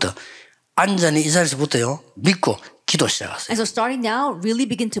 지금부터 완전히 이 자리에서부터요 믿고 기도 시작하세요. And so, starting now, really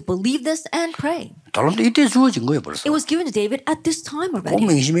begin to believe this and pray. 달란트 이때 주어진 거예요 벌써. It was given to David at this time 꼭 already.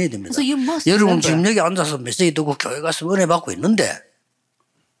 명심해야 됩니다. So you must 여러분 remember. 지금 여기 앉아서 메시지 듣고 교회 가서 은혜 받고 있는데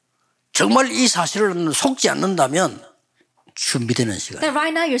정말 이 사실을 속지 않는다면 준비되는 시간. That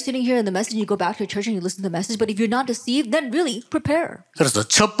right now you're sitting here in the message, you go back to your church and you listen to the message, but if you're not deceived, then really prepare. 그래서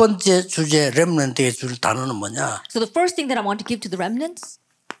첫 번째 주제 렘넌트에 줄 단어는 뭐냐? So the first thing that I want to give to the remnants,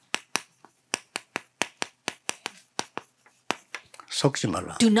 속지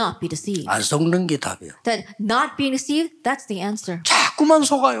말라. do not be deceived. 안 속는 게 답이에요. That not being deceived, that's the answer. 자꾸만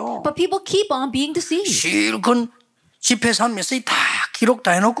속아요. But people keep on being deceived. 실컷 집회에서 한 메시지 다 기록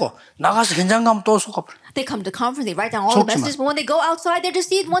다 해놓고 나가서 현장 가면 또 속아. They come to conference, they write down all the 속지 마. messages, but when they go outside, they're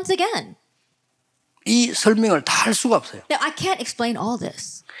deceived once again. 이 설명을 다 할 수가 없어요. Now, I can't explain all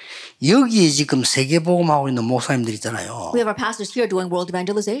this. 여기에 지금 세계복음하고 있는 목사님들 있잖아요. We have our pastors here doing World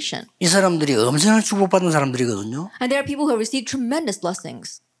Evangelization. 이 사람들이 엄청난 축복받은 사람들이거든요. And there are people who have received tremendous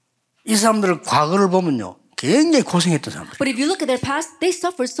blessings. 이 사람들 과거를 보면요. 굉장히 고생했던 사람들. But if you look at their past, they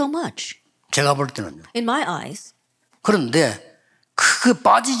suffered so much. 제가 볼 때는요. In my eyes. 그런데 그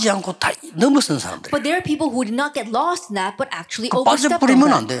빠지지 않고 다 넘어선 사람들. But there are people who did not get lost in that, but actually 그 overstepped on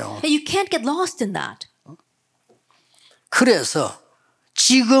빠져버리면 안 that. 돼요. And you can't get lost in that. 그래서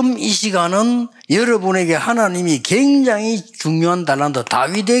지금 이 시간은 여러분에게 하나님이 굉장히 중요한 달란트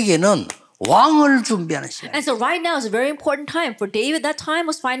다윗에게는 왕을 준비하는 시간. And so right now is a very important time for David. That time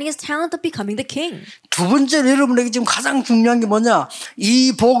was finding his talent of becoming the king. 두 번째로 여러분에게 지금 가장 중요한 게 뭐냐?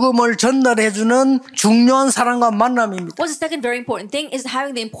 이 복음을 전달해주는 중요한 사람과 만남입니다. What's the second very important thing is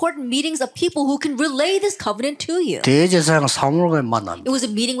having the important meetings of people who can relay this covenant to you. 대제사장 사무엘과의 만남입니다. It was a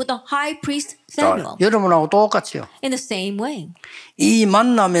meeting with the high priest 자, Samuel. 여러분하고 똑같이요. In the same way. 이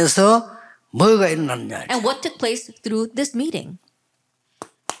만남에서 뭐가 일어났냐? And what took place through this meeting?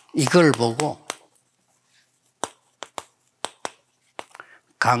 이걸 보고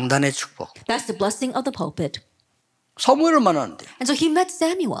강단의 축복. That's the blessing of the pulpit. 사무엘을 만나는데 And so he met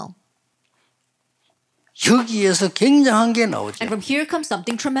Samuel. 여기에서 굉장한 게 나오죠. And from here comes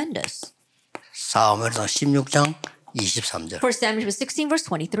something tremendous. 사무엘상 16장 23절. 1 Samuel 16 verse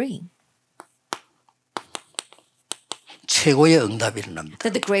 23. 최고의 응답이 일어납니다.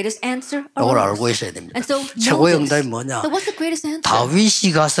 That the greatest answer 이걸 arose. 알고 있어야 됩니다. And so 최고의 know 응답이 this. 뭐냐? So what's the greatest answer?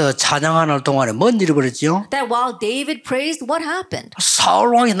 다윗이 가서 찬양하는 동안에 뭔 일이 벌어지죠? That while David praised, what happened?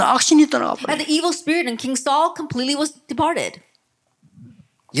 사울 왕에는 악신이 떠나가 버려요. That the evil spirit in King Saul completely was departed.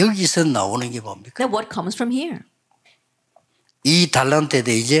 여기서 나오는 게 뭡니까? Then what comes from here? 이 달란트에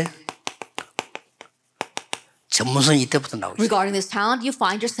대해 이제 전문성이 이때부터 나오죠. Regarding this talent, you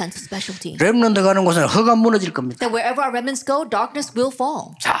find your sense of specialty. 렘넌트 가는 곳은 허가 무너질 겁니다. That wherever our remnants go, darkness will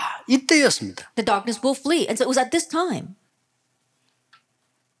fall. 자, 이때였습니다. The darkness will flee. And so it was at this time.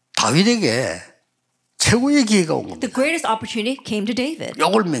 다윗에게 최고의 기회가 온 겁니다. The greatest opportunity came to David.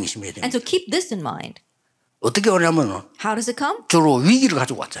 이걸 명심해야 됩니다. And so keep this in mind. 어떻게 오냐면 How does it come? 주로 위기를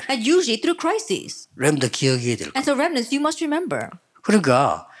가지고 왔잖아요. And usually through crises. 렘더 기억해야 될 거. And so remnants, you must remember.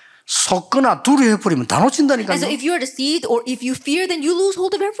 그러니까 속거나 두려워해버리면 다 놓친다니까요. And so if you are deceived or if you fear, then you lose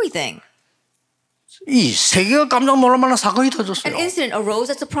hold of everything. 이 세계가 깜짝 놀랄 만한 사건이 터졌어요. An incident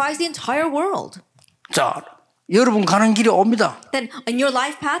arose that surprised the entire world. 자, 여러분 가는 길에 옵니다. Then in your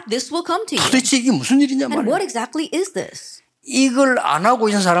life path, this will come to you. 도대체 이게 무슨 일이냐 And what 말이에요. exactly is this? 이걸 안 하고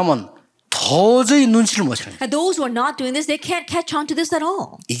있는 사람은 도저히 눈치를 못 채는 거예요. And those who are not doing this, they can't catch on to this at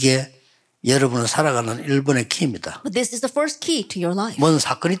all. 이게 여러분을 살아가는 1번의 키입니다. But this is the first key to your life. 뭔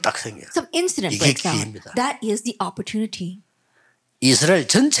사건이 딱 생겨요. Some incident 이게 breaks out. 기회입니다. That is the opportunity. 이스라엘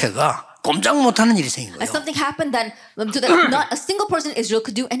전체가 꼼짝 못하는 일이 생긴 And 거예요. something happened that not a single person in Israel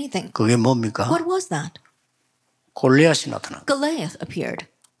could do anything. 그게 뭡니까? What was that? 골리앗이 나타난 거예요. Goliath appeared.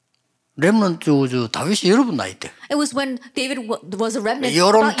 렘넌트 다윗이 여러분 나이 때 It was when David was a remnant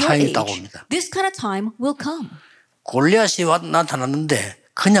이런 about your 타임이 age. 딱 옵니다. This kind of time will come. 골리앗이 나타났는데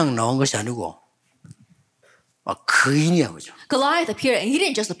그냥 나온 것이 아니고 막 거인이야 그죠. Goliath appeared, and he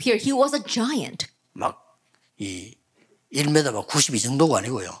didn't just appear, he was a giant. 막 이 1m 막 92 정도가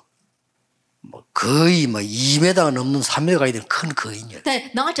아니고요. 뭐 거의 막 2m가 넘는 3m가 되는 큰 거인이에요.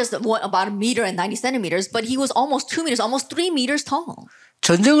 That not just about a meter and 90 centimeters, but he was almost 2 meters, almost 3 meters tall.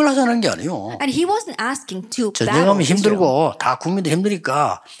 전쟁을 하자는 게 아니에요. And he wasn't asking to battle 전쟁하면 Israel. 힘들고 다 국민들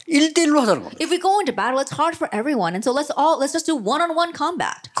힘드니까 1대1로 하자는 겁니다. If we go into battle, it's hard for everyone, and so let's just do one-on-one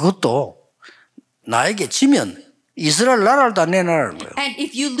combat. 그것도 나에게 지면 이스라엘 나라를 다 내놔라는 거예요. And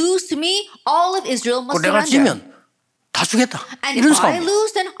if you lose to me, all of Israel must 내가 surrender. 지면 다 주겠다. And 이런 if I 상황.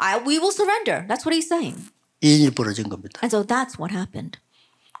 lose, then we will surrender. That's what he's saying. 이 일이 벌어진 겁니다. And so that's what happened.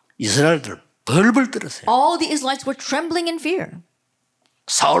 이스라엘들 벌벌 떨었어요. All the Israelites were trembling in fear.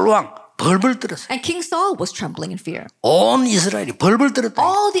 사울 왕 벌벌 떨었어요. And King Saul was trembling in fear. 온 이스라엘이 벌벌 떨었다.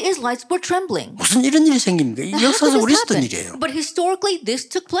 All the Israelites were trembling. 무슨 이런 일이 생깁니까? 이 How could 역사적으로 this 있었던 happen? 일이에요. But historically, this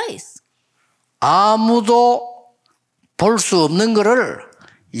took place. 아무도 볼 수 없는 거를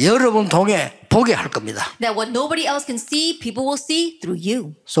여러분 통해 보게 할 겁니다. That what nobody else can see, people will see through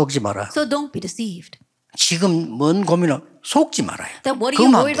you. 속지 마라. So don't be deceived. 지금 뭔 고민은 속지 말아요. That what are you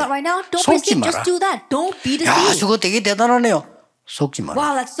그거만 worried 돼. about right now? Don't be 속지 deceived. 마라. Just do that. Don't be 야, deceived. 저거 되게 대단하네요. 속지 마라.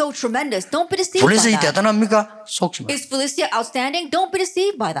 Wow, that's so tremendous. Don't be deceived by 블레셋이 that. 대단합니까? 속지 마라. Is Philistia outstanding? Don't be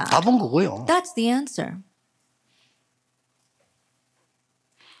deceived by that. 답은 그거요. That's the answer.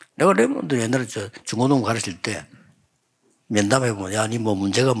 내가 렘넌트들 옛날에 중고등 가르칠 때 면담해보면 야, 니 뭐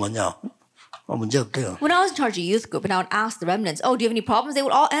문제가 뭐냐? 문제 없대요. When I was in charge of youth group and I would ask the remnants, oh, do you have any problems? They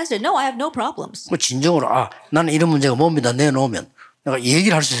would all answer, no, I have no problems. 그 진정으로 나는 이런 문제가 뭡니다. 내놓으면 내가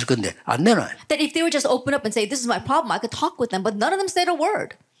얘기를 할 수 있을 건데 안 내놔요. That if they would just open up and say, this is my problem, I could talk with them, but none of them said a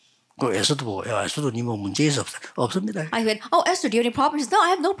word. 그 에서도 보고 야, 에서도 니 뭐 문제 있어 없어? 없습니다. I said, oh, Esther, do you have any problems? She said, no,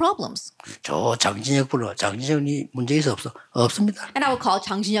 I have no problems. 저 장진혁 불러. 장진혁 니 문제 있어 없어? 없습니다. And I would call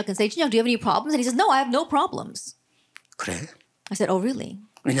Chang Jin-hyuk and say, Jin-hyuk, do you have any problems? And he says, no, I have no problems. 그래. I said, oh, really?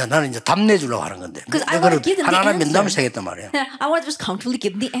 그냥 나는 이제 답 내주려고 하는 건데. 'Cause I wanna 이거를 give them the 하나하나 answer. 면담을 시작했단 말이야. And I want to just comfortably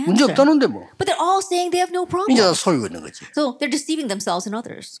give them the 문제 answer. 없다는데 뭐. But they're all saying they have no 이제 다 problems. 속이고 있는 거지. So they're deceiving themselves and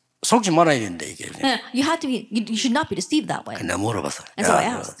others. 속지 말아야 되는데 이게. You have to be, you should not be deceived that way. 내가 물어봤어. And so I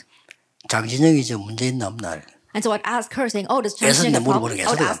asked. 장진혁이 저 문제 있나 없나? And so I'd ask her saying, oh, does Chang 애쓰는데 Jin-hyuk have 물어보는 게 problems?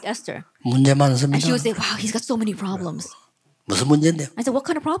 I would 애써요. ask Esther. 문제 And 많습니다. she would say, wow, he's got so many problems. 무슨 문제인데요? I said, what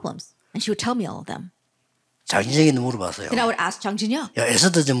kind of problems? And she would tell me all of them. 장진혁이 물어봤어요. Then I would ask Chang Jin-hyuk, 야,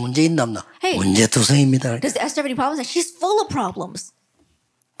 에서도 저 문제 있나 없나? Hey. 문제투성입니다. does Esther have any problems? And she's full of problems.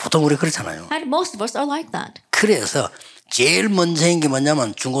 보통 우리 그렇잖아요. And most of us are like that. 그래서 제일 먼저인 게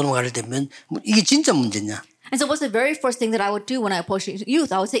뭐냐면 중고등 가를 때면 이게 진짜 문제냐? And so what's the very first thing that I would do when I approach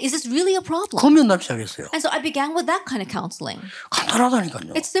youth? I would say, is this really a problem? 고민하기 시작했어요. And so I began with that kind of counseling.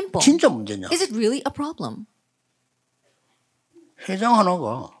 간단하다니까요. It's simple. 진짜 문제냐? Is it really a problem? 회장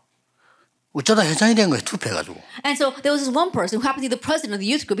하나가 어쩌다 회장이 된 거예요. 투표해가지고. And so there was this one person who happened to be the president of the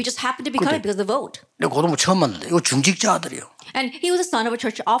youth group. He just happened to become it because of the vote. 내가 고등부 처음 만났는데 이거 중직자 아들이에요. And he was the son of a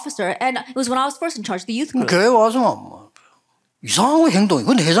church officer. And it was when I was first in charge of the youth group. 교회 와서 뭐 이상한 행동이.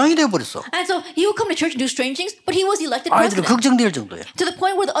 근데 회장이 돼버렸어. And so he would come to church and do strange things, but he was elected 아이들이 president. 걱정될 정도예요. To the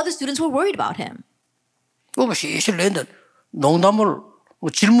point where the other students were worried about him. 그거 시실 내는데 농담을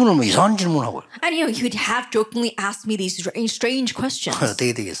질문을 뭐 이상한 질문하고 And you know, he would have jokingly asked me these strange questions.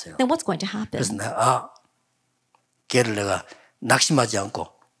 어떻게 되겠어요? Then what's going to happen? 그래서 내가 걔를 내가 낙심하지 않고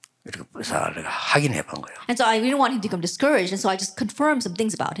이렇게 내가 확인해 본 거예요. And so I didn't want him to become discouraged, and so I just confirmed some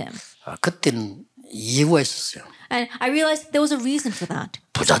things about him. 그때는 이유가 있었어요. And I realized there was a reason for that.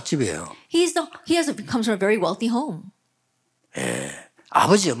 부잣집이에요. He comes from a very wealthy home.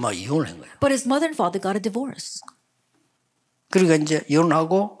 아버지 엄마가 이혼을 한 거예요. But his mother and father got a divorce. 그러니까 이제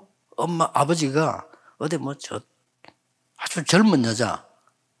이혼하고 아버지가 어디 뭐 아주 젊은 여자,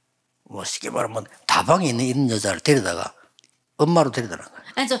 뭐 쉽게 말하면 다방에 있는 이런 여자를 데려다가 엄마로 데려다는 거예요.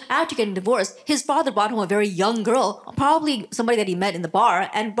 And so after getting divorced, his father brought home a very young girl, probably somebody that he met in the bar,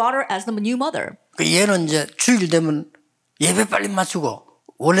 and brought her as the new mother. 그 얘는 이제 주일 되면 예배 빨리 마치고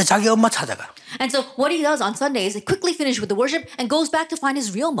원래 자기 엄마 찾아가. And so what he does on Sunday is he quickly finishes with the worship and goes back to find his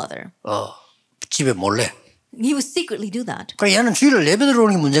real mother. 집에 몰래. He would secretly do that. 그러니까 얘는 주일을 예배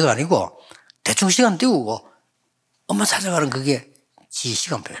들어오는 게 문제가 아니고 대충 시간 때우고 엄마 찾아가는 그게 지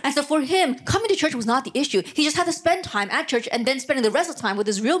시간표. And so for him, coming to church was not the issue. He just had to spend time at church and then spending the rest of the time with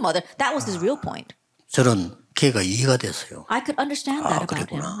his real mother. That was his real point. 저는 걔가 이해가 됐어요. I could understand that about him.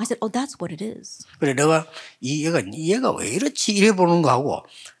 그랬구나. I said, oh, that's what it is. 그래 내가 얘가 왜 이렇지 이래 보는 거하고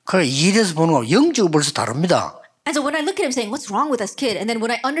그 이해돼서 보는 거하고 영적으로 벌써 다릅니다. And so when I look at him saying, what's wrong with this kid? And then when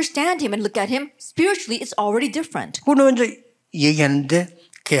I understand him and look at him, spiritually, it's already different. 그러면 이제 얘기하는데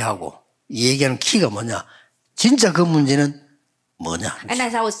걔하고 얘기하는 키가 뭐냐? 진짜 그 문제는 뭐냐? And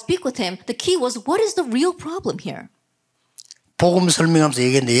as I would speak with him, the key was, what is the real problem here? 복음 설명하면서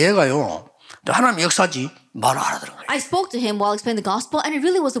얘기했는데 얘가요. 하나님 역사지 말을 알아들은 거예요. I spoke to him while explaining the gospel, and it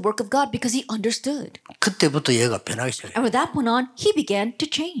really was the work of God because he understood. 그때부터 얘가 변하기 시작해요. And from that point on, he began to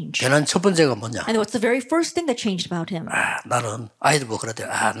change. 변한 첫 번째가 뭐냐? And what's the very first thing that changed about him? 나는 아이들 보고 그랬대.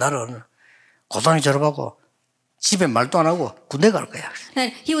 나는 고등학교 졸업하고 집에 말도 안 하고 군대 갈 거야.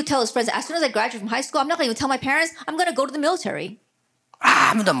 And he would tell his friends, as soon as I graduate from high school, I'm not going to even tell my parents, I'm going to go to the military.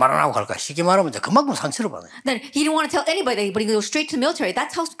 아무도 말 안 하고 갈 거야. 쉽게 말하면 이제 그만큼 상처를 받아요. Then he didn't want to tell anybody, but he would go straight to the military.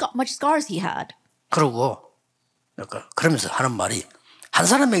 That's how much scars he had. 그러고 그러면서 하는 말이 한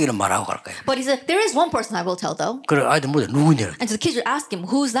사람에게는 말하고 갈 거야. But he said, there is one person I will tell though. 그래 아이들 뭐냐 누구냐? And so the kids would ask him,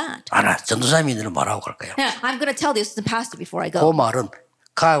 who's that? 나 전도사님들은 말하고 갈 거야. Yeah, I'm going to tell the assistant pastor before I 그 go. 말은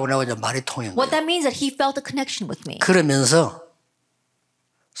가하고 나하고 이제 말이 통한 What 거야. that means is that he felt a connection with me. 그러면서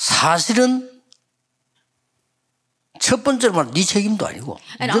사실은 첫 번째로 말 네 책임도 아니고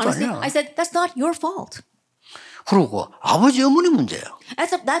And 문제도 honestly, 아니야. I said, that's not your fault. 그러고 아버지 어머니 문제야.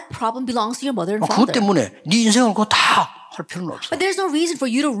 As if that problem belongs to your mother and 그것 father. 때문에 네 인생을 그거 다 할 필요는 없어. But there's no reason for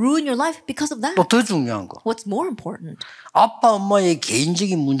you to ruin your life because of that. 또 더 중요한 거. What's more important? 아빠 엄마의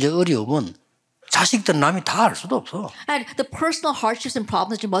개인적인 문제 어려움은 자식들 남이 다 알 수도 없어. And the personal hardships and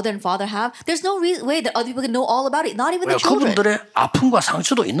problems that your mother and father have, there's no way that other people can know all about it, not even the children. 그분들의 아픔과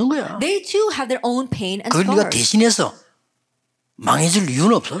상처도 있는 거야. They too have their own pain and 그걸 네가 scars. 대신해서 망해질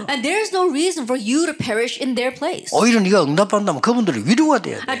이유는 없어. And there's no reason for you to perish in their place. 오히려 네가 응답한다면 그분들이 위로가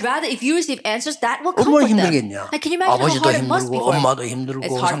돼야 돼. I'd rather if you receive answers, that will 얼마나 comfort them. 힘들겠냐. And can you imagine how 아버지도 hard it must be 힘들고 for 엄마도 힘들고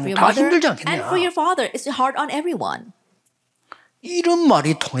It's hard for your 다 mother 힘들지 and for 않겠냐. your father. It's hard on everyone. 이런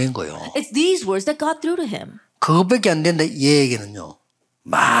말이 통한 거요. It's these words that got through to him. 그것밖에 안 되는데 얘에게는요.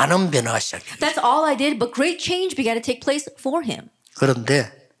 많은 변화가 시작해요. That's all I did, but great change began to take place for him.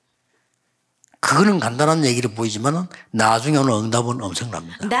 그런데 그거는 간단한 얘기로 보이지만 나중에 오는 응답은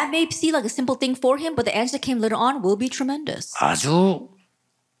엄청납니다. That may seem like a simple thing for him, but the answer that came later on will be tremendous. 아주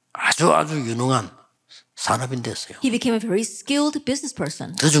유능한 산업인 됐어요. He became a very skilled business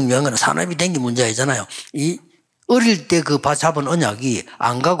person. 더 중요한 건 산업이 된 게 문제이잖아요. 이 어릴 때 그 잡은 언약이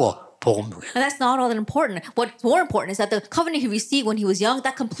안 가고 복음이에요. And that's not all that important. What's more important is that the covenant he received when he was young,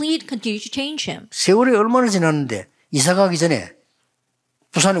 that continued to change him. 세월이 얼마나 지났는데 이사 가기 전에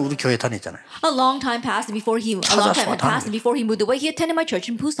부산에 우리 교회 다녔잖아요. A long time passed before he moved away. He attended my church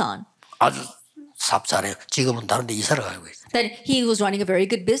in Busan. 아주 사업 잘해요. 지금은 다른 데 이사를 가고 있어요. Then he was running a very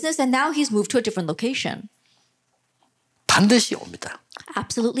good business, and now he's moved to a different location. 반드시 옵니다.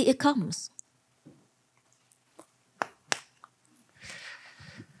 Absolutely, it comes.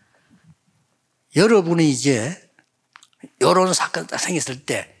 여러분이 이제 이런 사건 생겼을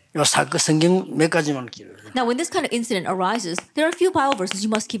때 이 사건 성경 몇 가지만 기록해요. Now, when this kind of incident arises, there are a few Bible verses you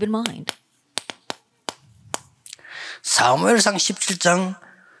must keep in mind. 사무엘상 17장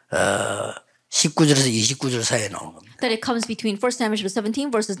 19절에서 29절 사이에 나오는 겁니다. That it comes between 1 Samuel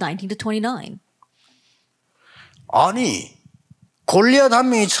 17 verses 19 to 29. 아니 골리앗 한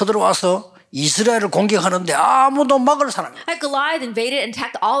명이 쳐들어와서 이스라엘을 공격하는데 아무도 막을 사람이 없어요. Goliath invaded and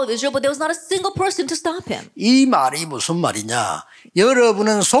attacked all of Israel, but there was not a single person to stop him. 이 말이 무슨 말이냐?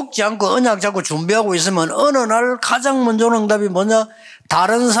 여러분은 속지 않고 언약 잡고 준비하고 있으면 어느 날 가장 먼저 오는 응답이 뭐냐?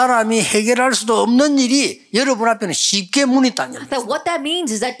 다른 사람이 해결할 수도 없는 일이 여러분 앞에는 쉽게 문이 딱 열려요. That what that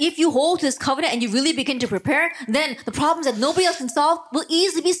means is that if you hold to this covenant and you really begin to prepare, then the problems that nobody else can solve will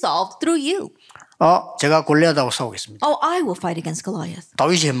easily be solved through you. 제가 골리앗하고 싸우겠습니다. Oh, I will fight against Goliath.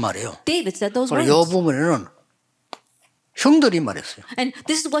 다윗이 한 말이에요. David said those 이 words. 부분에는 형들이 말했어요. And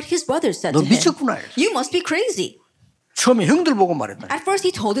this is what his brothers said 너 to him. 미쳤구나. You must be crazy. 처음에 형들 보고 말했다. At first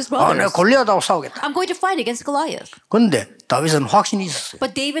he told his 아, 내가 brothers, 골리앗하고 싸우겠다. I'm going to fight against Goliath. 그런데 다윗은 확신이 있었어요.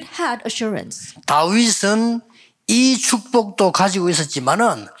 But David had assurance. 다윗은 이 축복도 가지고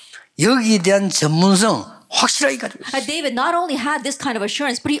있었지만은 여기에 대한 전문성 확실하게 가지고 있어요. David not only had this kind of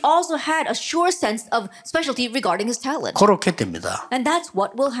assurance, but he also had a sure sense of specialty regarding his talent. 그렇게 됩니다. And that's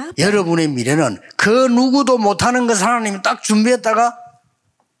what will happen. 여러분의 미래는 그 누구도 못하는 것을 하나님이 딱 준비했다가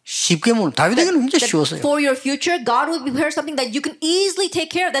쉽게 못. 다윗에게는 굉장히 쉬웠어요. For your future, God will prepare something that you can easily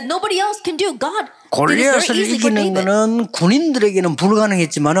take care of that nobody else can do. God did it very 골리앗을 easily for 이기는 David. 것은 군인들에게는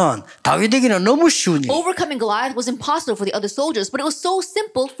불가능했지만은 다윗에게는 너무 쉬운 일. Overcoming Goliath was impossible for the other soldiers, but it was so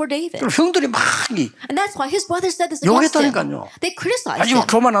simple for David. 형들이 막 And that's why his brothers said this against him. 욕했다니까요. They criticized 아주 him.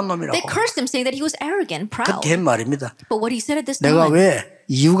 교만한 놈이라고. They cursed him, saying that he was arrogant, proud. 그때 말입니다. But what he said at this 내가 time, 왜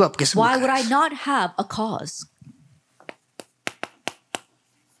이유가 why 없겠습니까? would I not have a cause?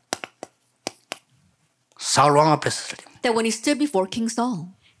 사울 왕 앞에서 That when he stood before King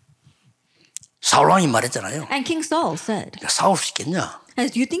Saul, 사울 왕이 말했잖아요. and King Saul said, 싸울 수 있겠냐?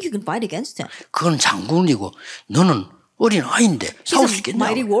 do you think you can fight against him? 그건 장군이고 너는 어린 아이인데 싸울 수 He's a 있겠냐?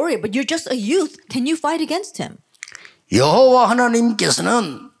 mighty warrior, but you're just a youth. Can you fight against him? 여호와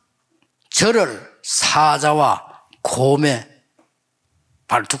하나님께서는 저를 사자와 곰의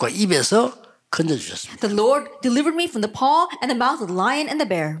발톱과 입에서 건져주셨습니다. The Lord delivered me from the paw and the mouth of the lion and the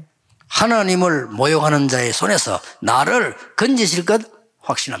bear. 하나님을 모욕하는 자의 손에서 나를 건지실 것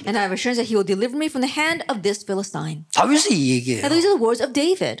확신합니다. And I have assurance that he will deliver me from the hand of this Philistine. 다윗이 이 얘기예요. Now these are the words of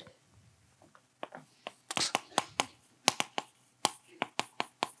David.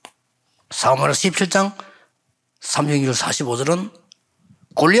 사무엘 17장 36절 45절은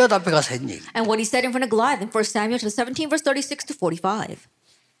골리앗 앞에 가서 했는 얘기. And what he said in front of Goliath in 1 Samuel 17 verse 36 to 45.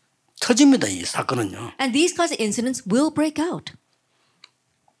 터집니다, 이 사건은요. And these kinds of incidents will break out.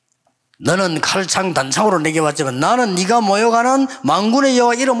 너는 칼창 단창으로 내게 왔지만 나는 네가 모욕하는 만군의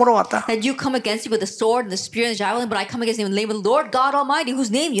여호와 이름으로 왔다. That you come against me with the sword and the spear and the javelin, but I come against you in the name of the Lord God Almighty,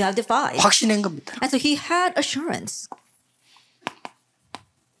 whose name you have defied. 확신한 겁니다. And so he had assurance.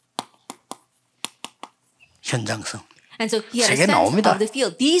 현장성, And so he had a 세계 sense 나옵니다. of the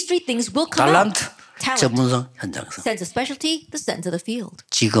field. These three things will come out. 달란트, Talent, 전문성, 현장성. sense of specialty, the sense of the field.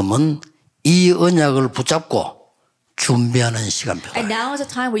 지금은 이 언약을 붙잡고 준비하는 시간표다. And now is a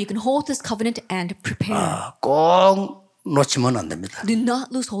time where you can hold this covenant and prepare. 꼭 놓치면 안 됩니다. Do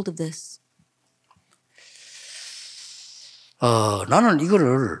not lose hold of this. 나는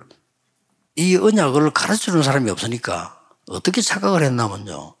이거를 이 언약을 가르쳐주는 사람이 없으니까 어떻게 착각을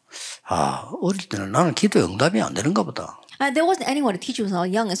했냐면요. 어릴 때는 나는 기도 응답이 안 되는가 보다. And there wasn't anyone to teach me when I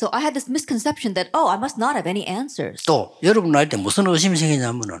was young, and so I had this misconception that, I must not have any answers. 또 여러분 나이 때 무슨 의심이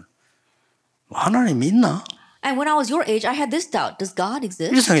생기냐면은 하나님이 있나? And when I was your age, I had this doubt: does God exist?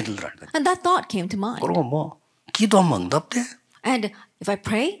 이런 생각이 들더라니까. And that thought came to mind. 그리고 뭐 기도하면 응답돼? And if I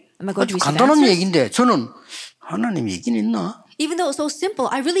pray, am I going 아주 to receive 간단한 answers? 얘기인데 저는 하나님이 있긴 있나? Even though it's so simple,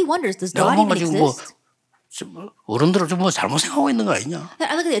 I really wonder: does 내가 God 뭔가 even 지금 뭐 exist? 어른들은 좀 뭐 잘못 생각하고 있는 거 아니냐? And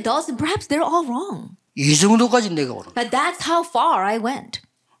I look at the adults, and perhaps they're all wrong. 이 정도까지 내가 오는. That that's how far I went.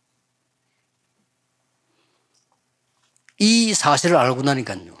 이 사실을 알고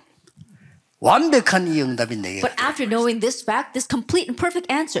나니까요. 완벽한 이 응답이 내게. But after knowing this fact, this complete and perfect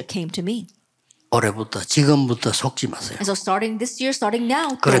answer came to me. 올해부터 지금부터 속지 마세요. And so starting this year, starting now,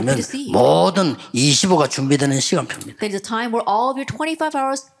 don't be 그러면 deceived. 모든 25가 준비되는 시간표입니다. There's a time where all of your 25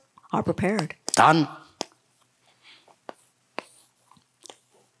 hours are prepared. 단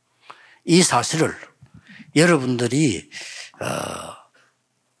이 사실을 여러분들이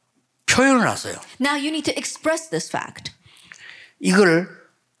표현을 하세요. Now you need to express this fact. 이걸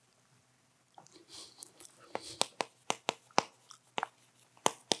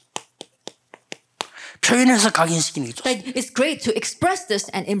표현해서 각인시키는 게 좋습니다. Like, it's great to express this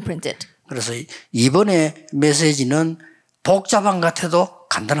and imprint it. 그래서 이번에 메시지는 복잡한 것 같아도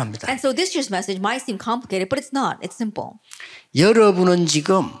간단합니다. And so this year's message might seem complicated, but it's not. It's simple. 여러분은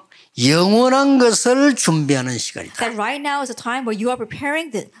지금 영원한 것을 준비하는 시간이다. That right now is a time where you are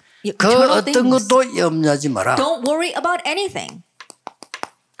preparing the 그 eternal 어떤 things. 것도 염려하지 마라. Don't worry about anything.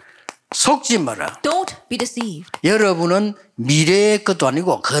 속지 마라. Don't be deceived. 여러분은 미래의 것도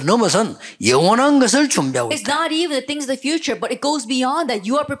아니고 그 넘어선 영원한 것을 준비하고 It's 있다. not even the things of the future, but it goes beyond that.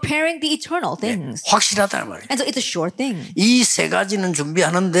 You are preparing the eternal things. 확실하다는 말이에요. And so it's a sure thing. 이 세 가지는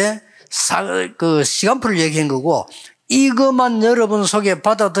준비하는데 그 시간표를 얘기한 거고 이것만 여러분 속에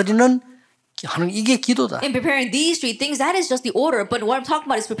받아들이는 하는 이게 기도다. In preparing these three things, that is just the order. But what I'm talking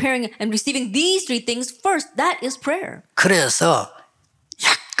about is preparing and receiving these three things first. That is prayer. 그래서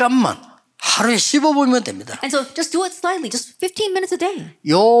약간만 하루에 15분이면 됩니다. And so just do it slightly, just 15 minutes a day.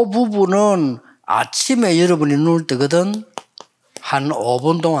 이 부분은 아침에 여러분이 눈을 뜨거든 한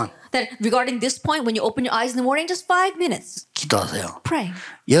 5분 동안 That regarding this point, when you open your eyes in the morning, just 5 minutes, 기도하세요. pray.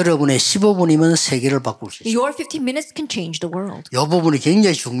 여러분의 15분이면 세계를 바꿀 수 있어요. Your 15 minutes can change the world. 이 부분이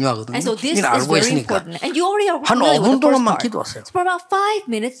굉장히 중요하거든요. And so this 이걸 is 알고 very 있으니까. important. And you already are 한 familiar 5분 with the first 동안만 part. 기도하세요. So for about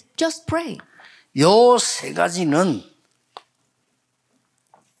 5 minutes, just pray. 요 세 가지는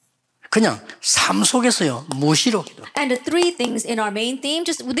그냥 삶 속에서요 무시로 기도. And the three things in our main theme,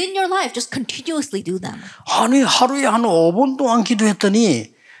 just within your life, just continuously do them. 아니 하루에 한 5분 동안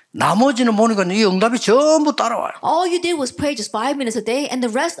기도했더니 나머지는 보니까 이 응답이 전부 따라와요. All you did was pray just 5 minutes a day, and the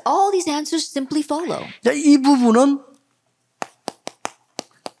rest, all these answers simply follow. 자, 이 부분은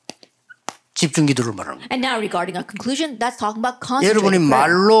집중 기도를 말하는 거예요. And now regarding our conclusion, that's talking about 여러분이 concentrated prayer.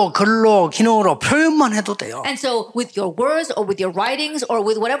 말로, 글로, 기능으로 표현만 해도 돼요. And so with your words or with your writings or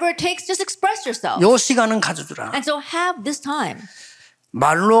with whatever it takes, just express yourself. 요 시간은 가져주라. And so have this time.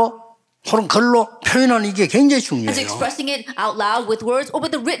 말로 혹은 글로 표현하는 이게 굉장히 And so 중요해요. expressing it out loud with words or with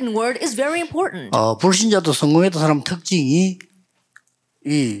the written word is very important. 불신자도 성공했던 사람 특징이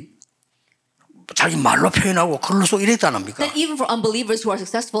이 자기 말로 표현하고 글로 써 이랬다 안 합니까? That even for unbelievers who are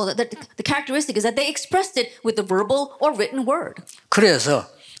successful, that the characteristic is that they expressed it with the verbal or written word. 그래서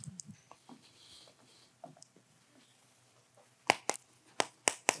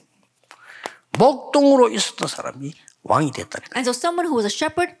목동으로 있었던 사람이 왕이 됐다는 거예요. And so someone who was a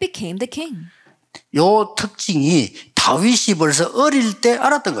shepherd became the king. 요 특징이 다윗이 벌써 어릴 때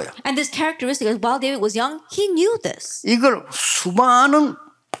알았던 거예요. And this characteristic, while David was young, he knew this. 이걸 수많은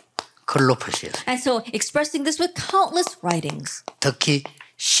글로 표시해요. And so expressing this with countless writings, 특히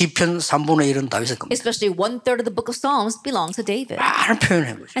시편 3분의 1은 다윗의 겁니다. especially 1/3 of the book of Psalms belongs to David. 많은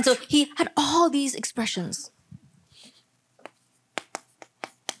표현해 보죠. And so he had all these expressions.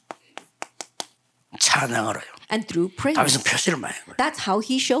 찬양을 해요. And through praise. 다윗은 표시를 많이 해요. That's how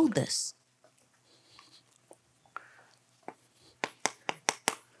he showed this.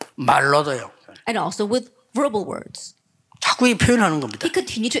 말로도요. And also with verbal words. 자꾸 이 표현하는 겁니다. He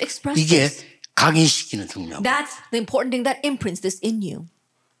continued to express 이게 this. 각인시키는 중요한 거예요. That's the important thing that imprints this in you.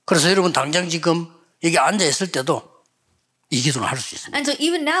 그래서 여러분 당장 지금 여기 앉아 있을 때도 이 기도를 할 수 있습니다. And so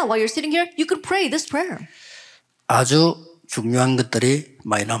even now, while you're sitting here, you can pray this prayer. 아주 중요한 것들이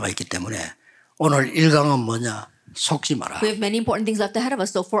많이 남아있기 때문에 오늘 1강은 뭐냐? 속지 마라. We have many important things left ahead of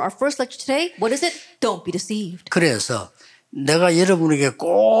us. So for our first lecture today, what is it? Don't be deceived. 그래서 내가 여러분에게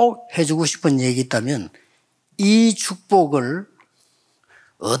꼭 해주고 싶은 얘기 있다면 이 축복을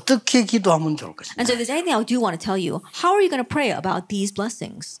어떻게 기도하면 좋을 것인가? And so if there's anything I do want to tell you, how are you going to pray about these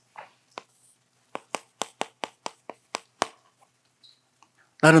blessings?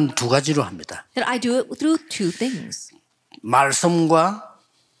 나는 두 가지로 합니다. That I do it through two things. 말씀과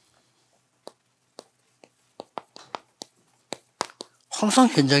항상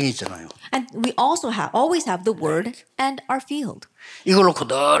현장에 있잖아요. And we also always have the word and our field. 이걸 놓고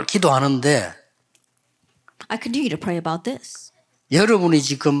늘 기도하는데 I continue to pray about this. 여러분이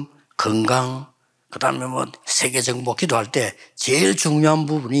지금 건강, 그다음에 뭐 세계 정복 기도할 때 제일 중요한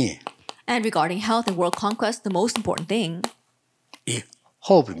부분이 And regarding health and world conquest, the most important thing 이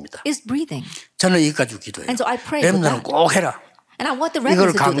호흡입니다. is breathing. 저는 이까지 기도해요. And so I pray with 렘넌은 that. 꼭 해라. And I want the 이걸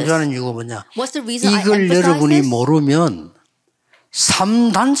reverends to do this. 강조하는 이유가 뭐냐? What's the reason I 이걸 emphasize 여러분이 this? 모르면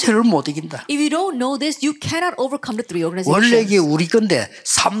 3단체를 못 이긴다. If you don't know this, you cannot overcome the three 원래 organizations. 이게 우리 건데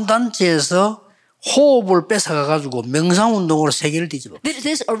 3단체에서 호흡을 뺏어가가지고 명상운동으로 세계를 뒤집어.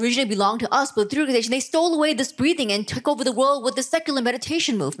 This originally belonged to us, but the three organization, they stole away this breathing and took over the world with the secular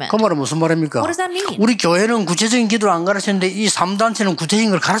meditation movement. 그 말은 무슨 말입니까? What does that mean? 우리 교회는 구체적인 기도를 안 가르치는데 이 3단체는 구체적인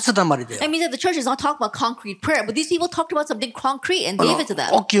걸 가르쳤단 말이에요. It means that the church is not talking about concrete prayer, but these people talked about something concrete and gave it to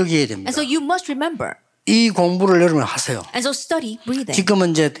them. 꼭 기억해야 됩니다. And so you must remember. 이 공부를 여러분 하세요. And so study breathing.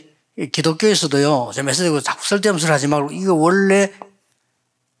 지금은 이제 기독교에서도요. 제 메시지고 자꾸 쓸데없는 소리 하지 말고 이거 원래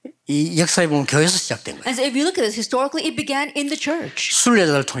이 역사에 보면 교회에서 시작된 거예요. And so if you look at this historically, it began in the church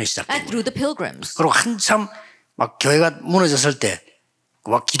순례자들 통해 시작된 and 거예요. through the pilgrims. 그리고 한참 막 교회가 무너졌을 때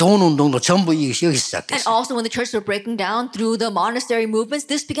막 기도원 운동도 전부 이것이 여기서 And 시작됐어요. also when the churches were breaking down through the monastery movements,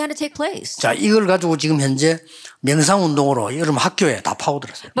 this began to take place. 자, 이걸 가지고 지금 현재 명상 운동으로 여러분 학교에 다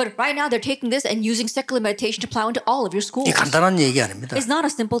파고들었어요. But right now they're taking this and using secular meditation to plow into all of your schools. 이 간단한 얘기 아닙니다. It's not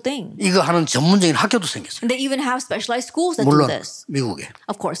a simple thing. 이거 하는 전문적인 학교도 생겼어요. And they even have specialized schools that 물론 do this. 미국에.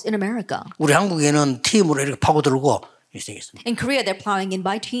 Of course, in America. 우리 한국에는 팀으로 이렇게 파고들고 이렇게 생겼습니다. In Korea, they're plowing in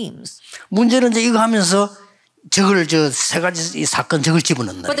by teams. 문제는 이제 이거 하면서 저걸 저 세 가지 이 사건 저걸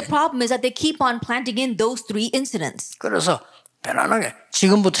집어넣는 But the 거예요. problem is that they keep on planting in those three incidents. 그래서 편안하게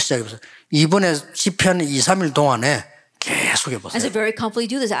지금부터 시작해보세요. 이번에 시편 2, 3일 동안에 계속 And 해보세요. so very comfortably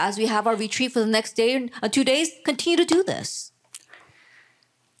do this. As we have our retreat for the next day, 2 days, continue to do this.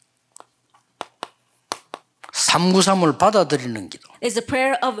 393을 받아들이는 기도. It's a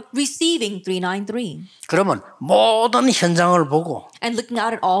prayer of receiving 393. 그러면 모든 현장을 보고 And looking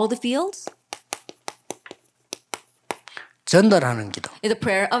out at all the fields 전달하는 기도. is a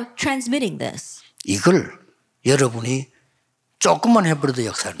prayer of transmitting this. 이걸 여러분이 조금만 해버려도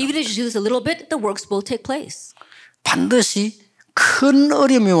역사를. Even if you do this a little bit, the works will take place. 반드시 큰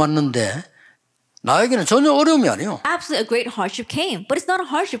어려움이 왔는데 나에게는 전혀 어려움이 아니에요. Absolutely a great hardship came, but it's not a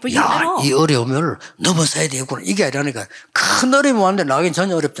hardship for you at all. 이 어려움을 넘어서야 되겠구나. 이게 아니라니까 큰 어려움이 왔는데 나에게는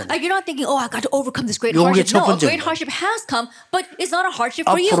전혀 어렵지 않아요. You're not thinking, oh, I got to overcome this great 요게 hardship. 첫 No, a 번째입니다. great hardship has come, but it's not a hardship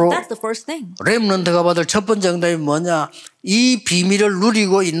for you. 앞으로 That's the first thing. 렘넌트가 받을 첫 번째 응답이 뭐냐? 이 비밀을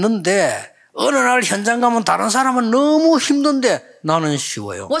누리고 있는데 어느 날 현장 가면 다른 사람은 너무 힘든데 나는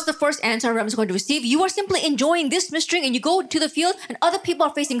쉬워요. What's the first answer remnant is going to receive? You are simply enjoying this mystery and you go to the field and other people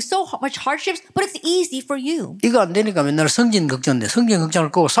are facing so much hardships, but it's easy for you. 이거 안 되니까 맨날 성진 걱정인데 성진 걱정을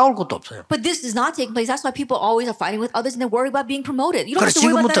끄고 싸울 것도 없어요. But this is not taking place. That's why people always are fighting with others and they're worried about being promoted. You don't have 그래서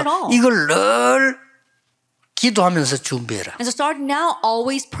to worry about that 지금부터 at all. 이걸 늘 기도하면서 준비해라. And so starting now,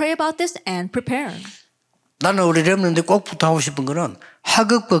 always pray about this and prepare. 나는 우리 렘넌트에 꼭 부탁하고 싶은 거는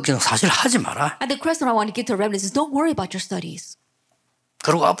학업 걱정 사실 하지 마라. And the question I want to give to remnants is don't worry about your studies.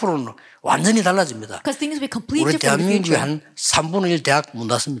 그리고 앞으로는 완전히 달라집니다. Because things will be completely 우리 different in the 대한민국의 future. 한 3분의 1 대학 문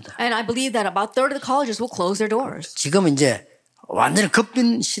닫습니다. And I believe that about a third of the colleges will close their doors. 지금 이제 완전히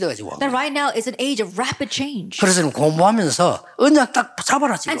급변 시대가 지금 That 와요. right now is an age of rapid change. 그래서 공부하면서 언약 딱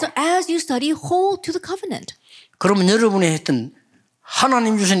잡아라 지금. And so as you study, hold to the covenant. 그러면 여러분이 했던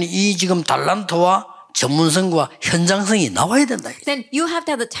하나님 주신 이 지금 달란트와 전문성과 현장성이 나와야 된다. Then you have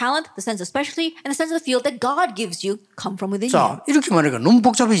to have the talent, the sense of specialty, and the sense of the field that God gives you come from within you. 자, 이렇게 말하니까 너무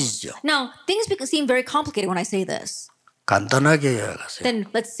복잡해지죠. Now, things seem very complicated when I say this. 간단하게 요약하세요. Then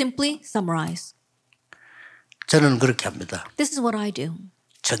let's simply summarize. 저는 그렇게 합니다. This is what I do.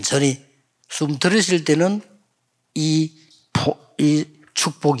 천천히 숨 들으실 때는 이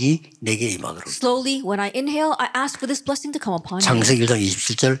축복이 내게 임하도록. Slowly, when I inhale, I ask for this blessing to come upon you. 창세기 1장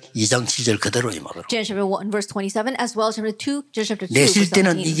 27절, 2장 7절 그대로 임하도록. Genesis chapter 1, verse 27, as well as Genesis chapter 2, 내쉴 verse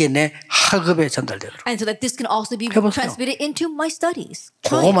때는 17. 이게 내 학업에 전달되도록. And so that this can also be 해보세요. transmitted into my studies.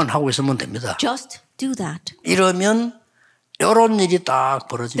 Try it. 그거만 하고 있으면 됩니다. Just do that. 이러면 이런 일이 딱 Then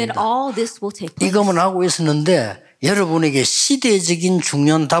벌어집니다. all this will take place. 이것만 하고 있었는데 여러분에게 시대적인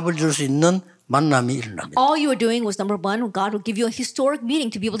중요한 답을 줄 수 있는 만남이 일어납니다. All you are doing was number one, God will give you a historic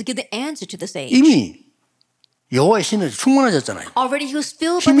meeting to be able to give the answer to this age. 이미 여호와의 신은 충만해졌잖아요. Already he was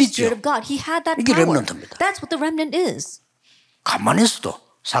filled by 힘이 the Spirit 있죠. of God. He had that 이게 power. 렘넌트입니다. That's what the remnant is. 가만히 있어도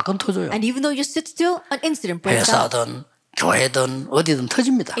사건 터져요. And even though you sit still, an incident breaks out. 회사든 교회든 어디든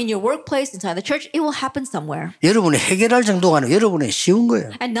터집니다. In your workplace, inside the church, it will happen somewhere. 여러분이 해결할 정도가 아니라 여러분이 쉬운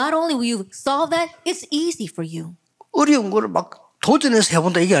거예요. And not only will you solve that, it's easy for you. 어려운 거를 막 도전해서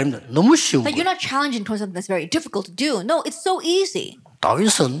해본다 이게 아닙니다. 너무 쉬운 Like 거예요. you're not challenging towards something that's very difficult to do. No, it's so easy.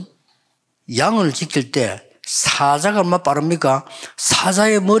 다윗은 양을 지킬 때 사자가 얼마나 빠릅니까?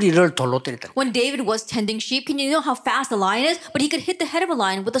 사자의 머리를 돌로 때렸다. When David was tending sheep, can you know how fast a lion is? But he could hit the head of a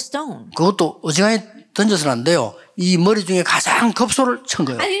lion with a stone. 그것도 어지간히 던져서는 안 돼요. 이 머리 중에 가장 급소를 친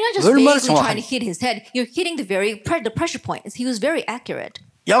거예요. And you're not just 얼마나 vaguely trying to 정확한. hit his head. You're hitting the pressure point. He was very accurate.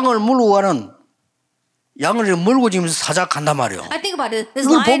 양을 물고 가는 양을 물고 지금 사자 간단 말이에요. I think about it. This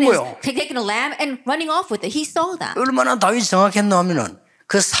이걸 lion 본 is 거예요. taking a lamb and running off with it. He saw that. 얼마나 다윗이 정확했나 하면은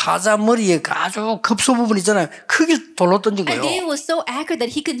그 사자 머리에 아주 급소 부분 있잖아요. 크게 돌로 던진 And David 거예요. was so accurate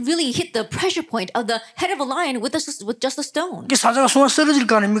that he could really hit the pressure point of the head of a lion with just a stone. 이게 사자가 순간 쓰러질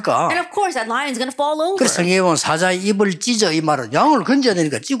거 아닙니까? And of course, that lion is going to fall over. 그래서 성경에 보면 사자의 입을 찢어 이 말은 양을 건져야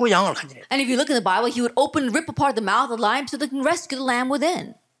되니까 찢고 양을 건져야 돼. And if you look in the Bible, he would rip apart the mouth of the lion so they can rescue the lamb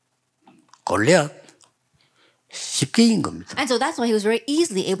within. 골리앗 쉽게 이긴 겁니다. And so that's why he was very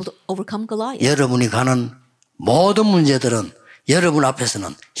easily able to overcome Goliath. 여러분이 가는 모든 문제들은 여러분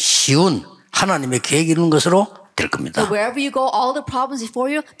앞에서는 쉬운 하나님의 계획 이루는 것으로 될 겁니다. So wherever you go, all the problems before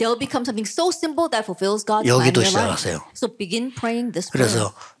you, they'll become something so simple that fulfills God's plan in 여기도 your life. 시작하세요. So begin praying this prayer.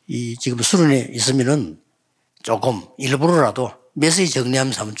 그래서 이 지금 수련회 있으면은 조금 일부러라도 메시지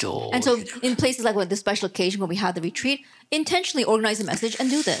정리하면서 하면 쭉. And so in places like this special occasion when we have the retreat, intentionally organize a message and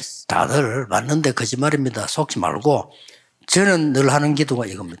do this. 다들 맞는데 거짓말입니다. 속지 말고 저는 늘 하는 기도가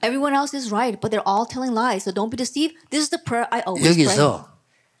이겁니다. Everyone else is right, but they're all telling lies. So don't be deceived. This is the prayer I always pray. 여기서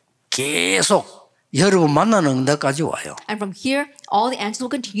계속 여러분 만나는 응답까지 와요. And from here, all the answers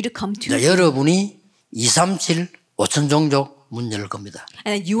will continue to come to 자, you. 여러분이 237 5천 종족 문 열을 겁니다.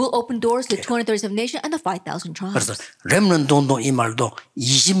 And then you will open doors to the 237 nations and the 5,000 tribes. 그래서 렘넌트 운동 이 말도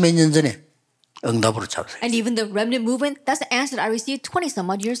 20몇 년 전에 응답으로 잡았어요. And even the remnant movement, that's the answer that I received 20 some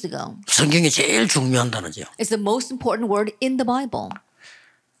odd years ago. 성경에 제일 중요한 단어죠. It's the most important word in the Bible.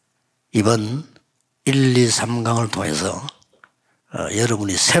 이번 1, 2, 3강을 통해서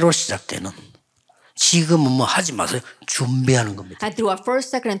여러분이 새로 시작되는 지금은 뭐 하지 마세요. 준비하는 겁니다. And through our first,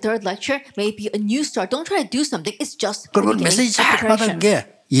 second, and third lecture, may it be a new start. Don't try to do something. It's just 그리고 메시지 잘 받은 게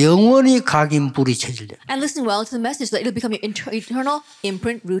영원히 각인 뿌리 체질돼요. And listen well to the message so that it'll become your eternal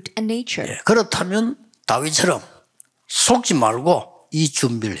imprint, root, and nature. 예, 그렇다면 다윗처럼 속지 말고 이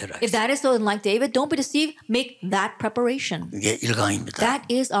준비를 해라. If that is so, then like David, don't be deceived. Make that preparation. 이게 1강입니다. That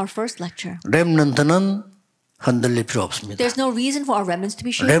is our first lecture. 렘넌트는 흔들릴 필요 없습니다. There's no reason for our remnants to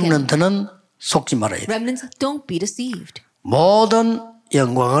be shaken. 렘넌트는 속지 말아야 돼요. Remnants, don't be deceived. 모든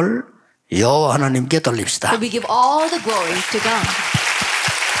영광을 여호와 하나님께 돌립시다. But we give all the glory to God.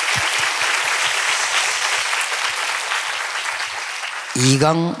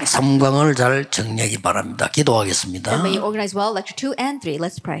 2강, 3강을 잘 정리하기 바랍니다. 기도하겠습니다. And may you organize well lecture 2 and 3.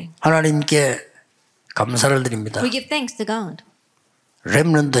 Let's pray. 하나님께 감사를 드립니다. We give thanks to God.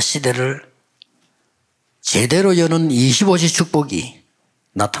 렘넌트 시대를 제대로 여는 25시 축복이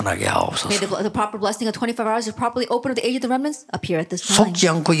나타나게 하옵소서. May the proper blessing of 25 hours to properly open the age of the remnants appear at this time. 속지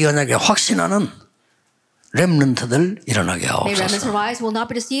않고 연약하게 확신하는 렘넌트들 일어나게 May remnants 하옵소서. arise, will not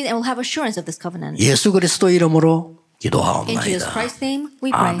be deceived, and will have assurance of this covenant. 예수 그리스도 이름으로 In Jesus 기도하옵나이다. Christ's name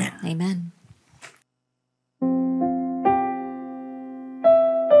we pray. 아멘. Amen.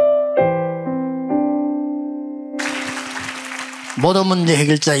 모든 문제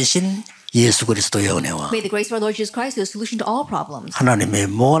해결자이신 예수 그리스도의 은혜와 May the grace of our Lord Jesus Christ be the solution to all problems. 하나님의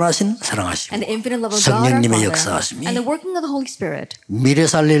무한하신 사랑하심과 And the infinite love of God our 성령님의 Father. 역사하심이 And the working of the Holy Spirit. 미래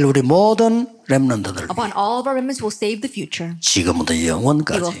살릴 우리 모든 렘넌트들 Upon all of our remnants will save the future. 지금부터 Both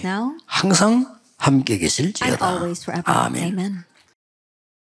영원까지 now 항상 함께 and 계실지어다. always forever. 아멘. Amen.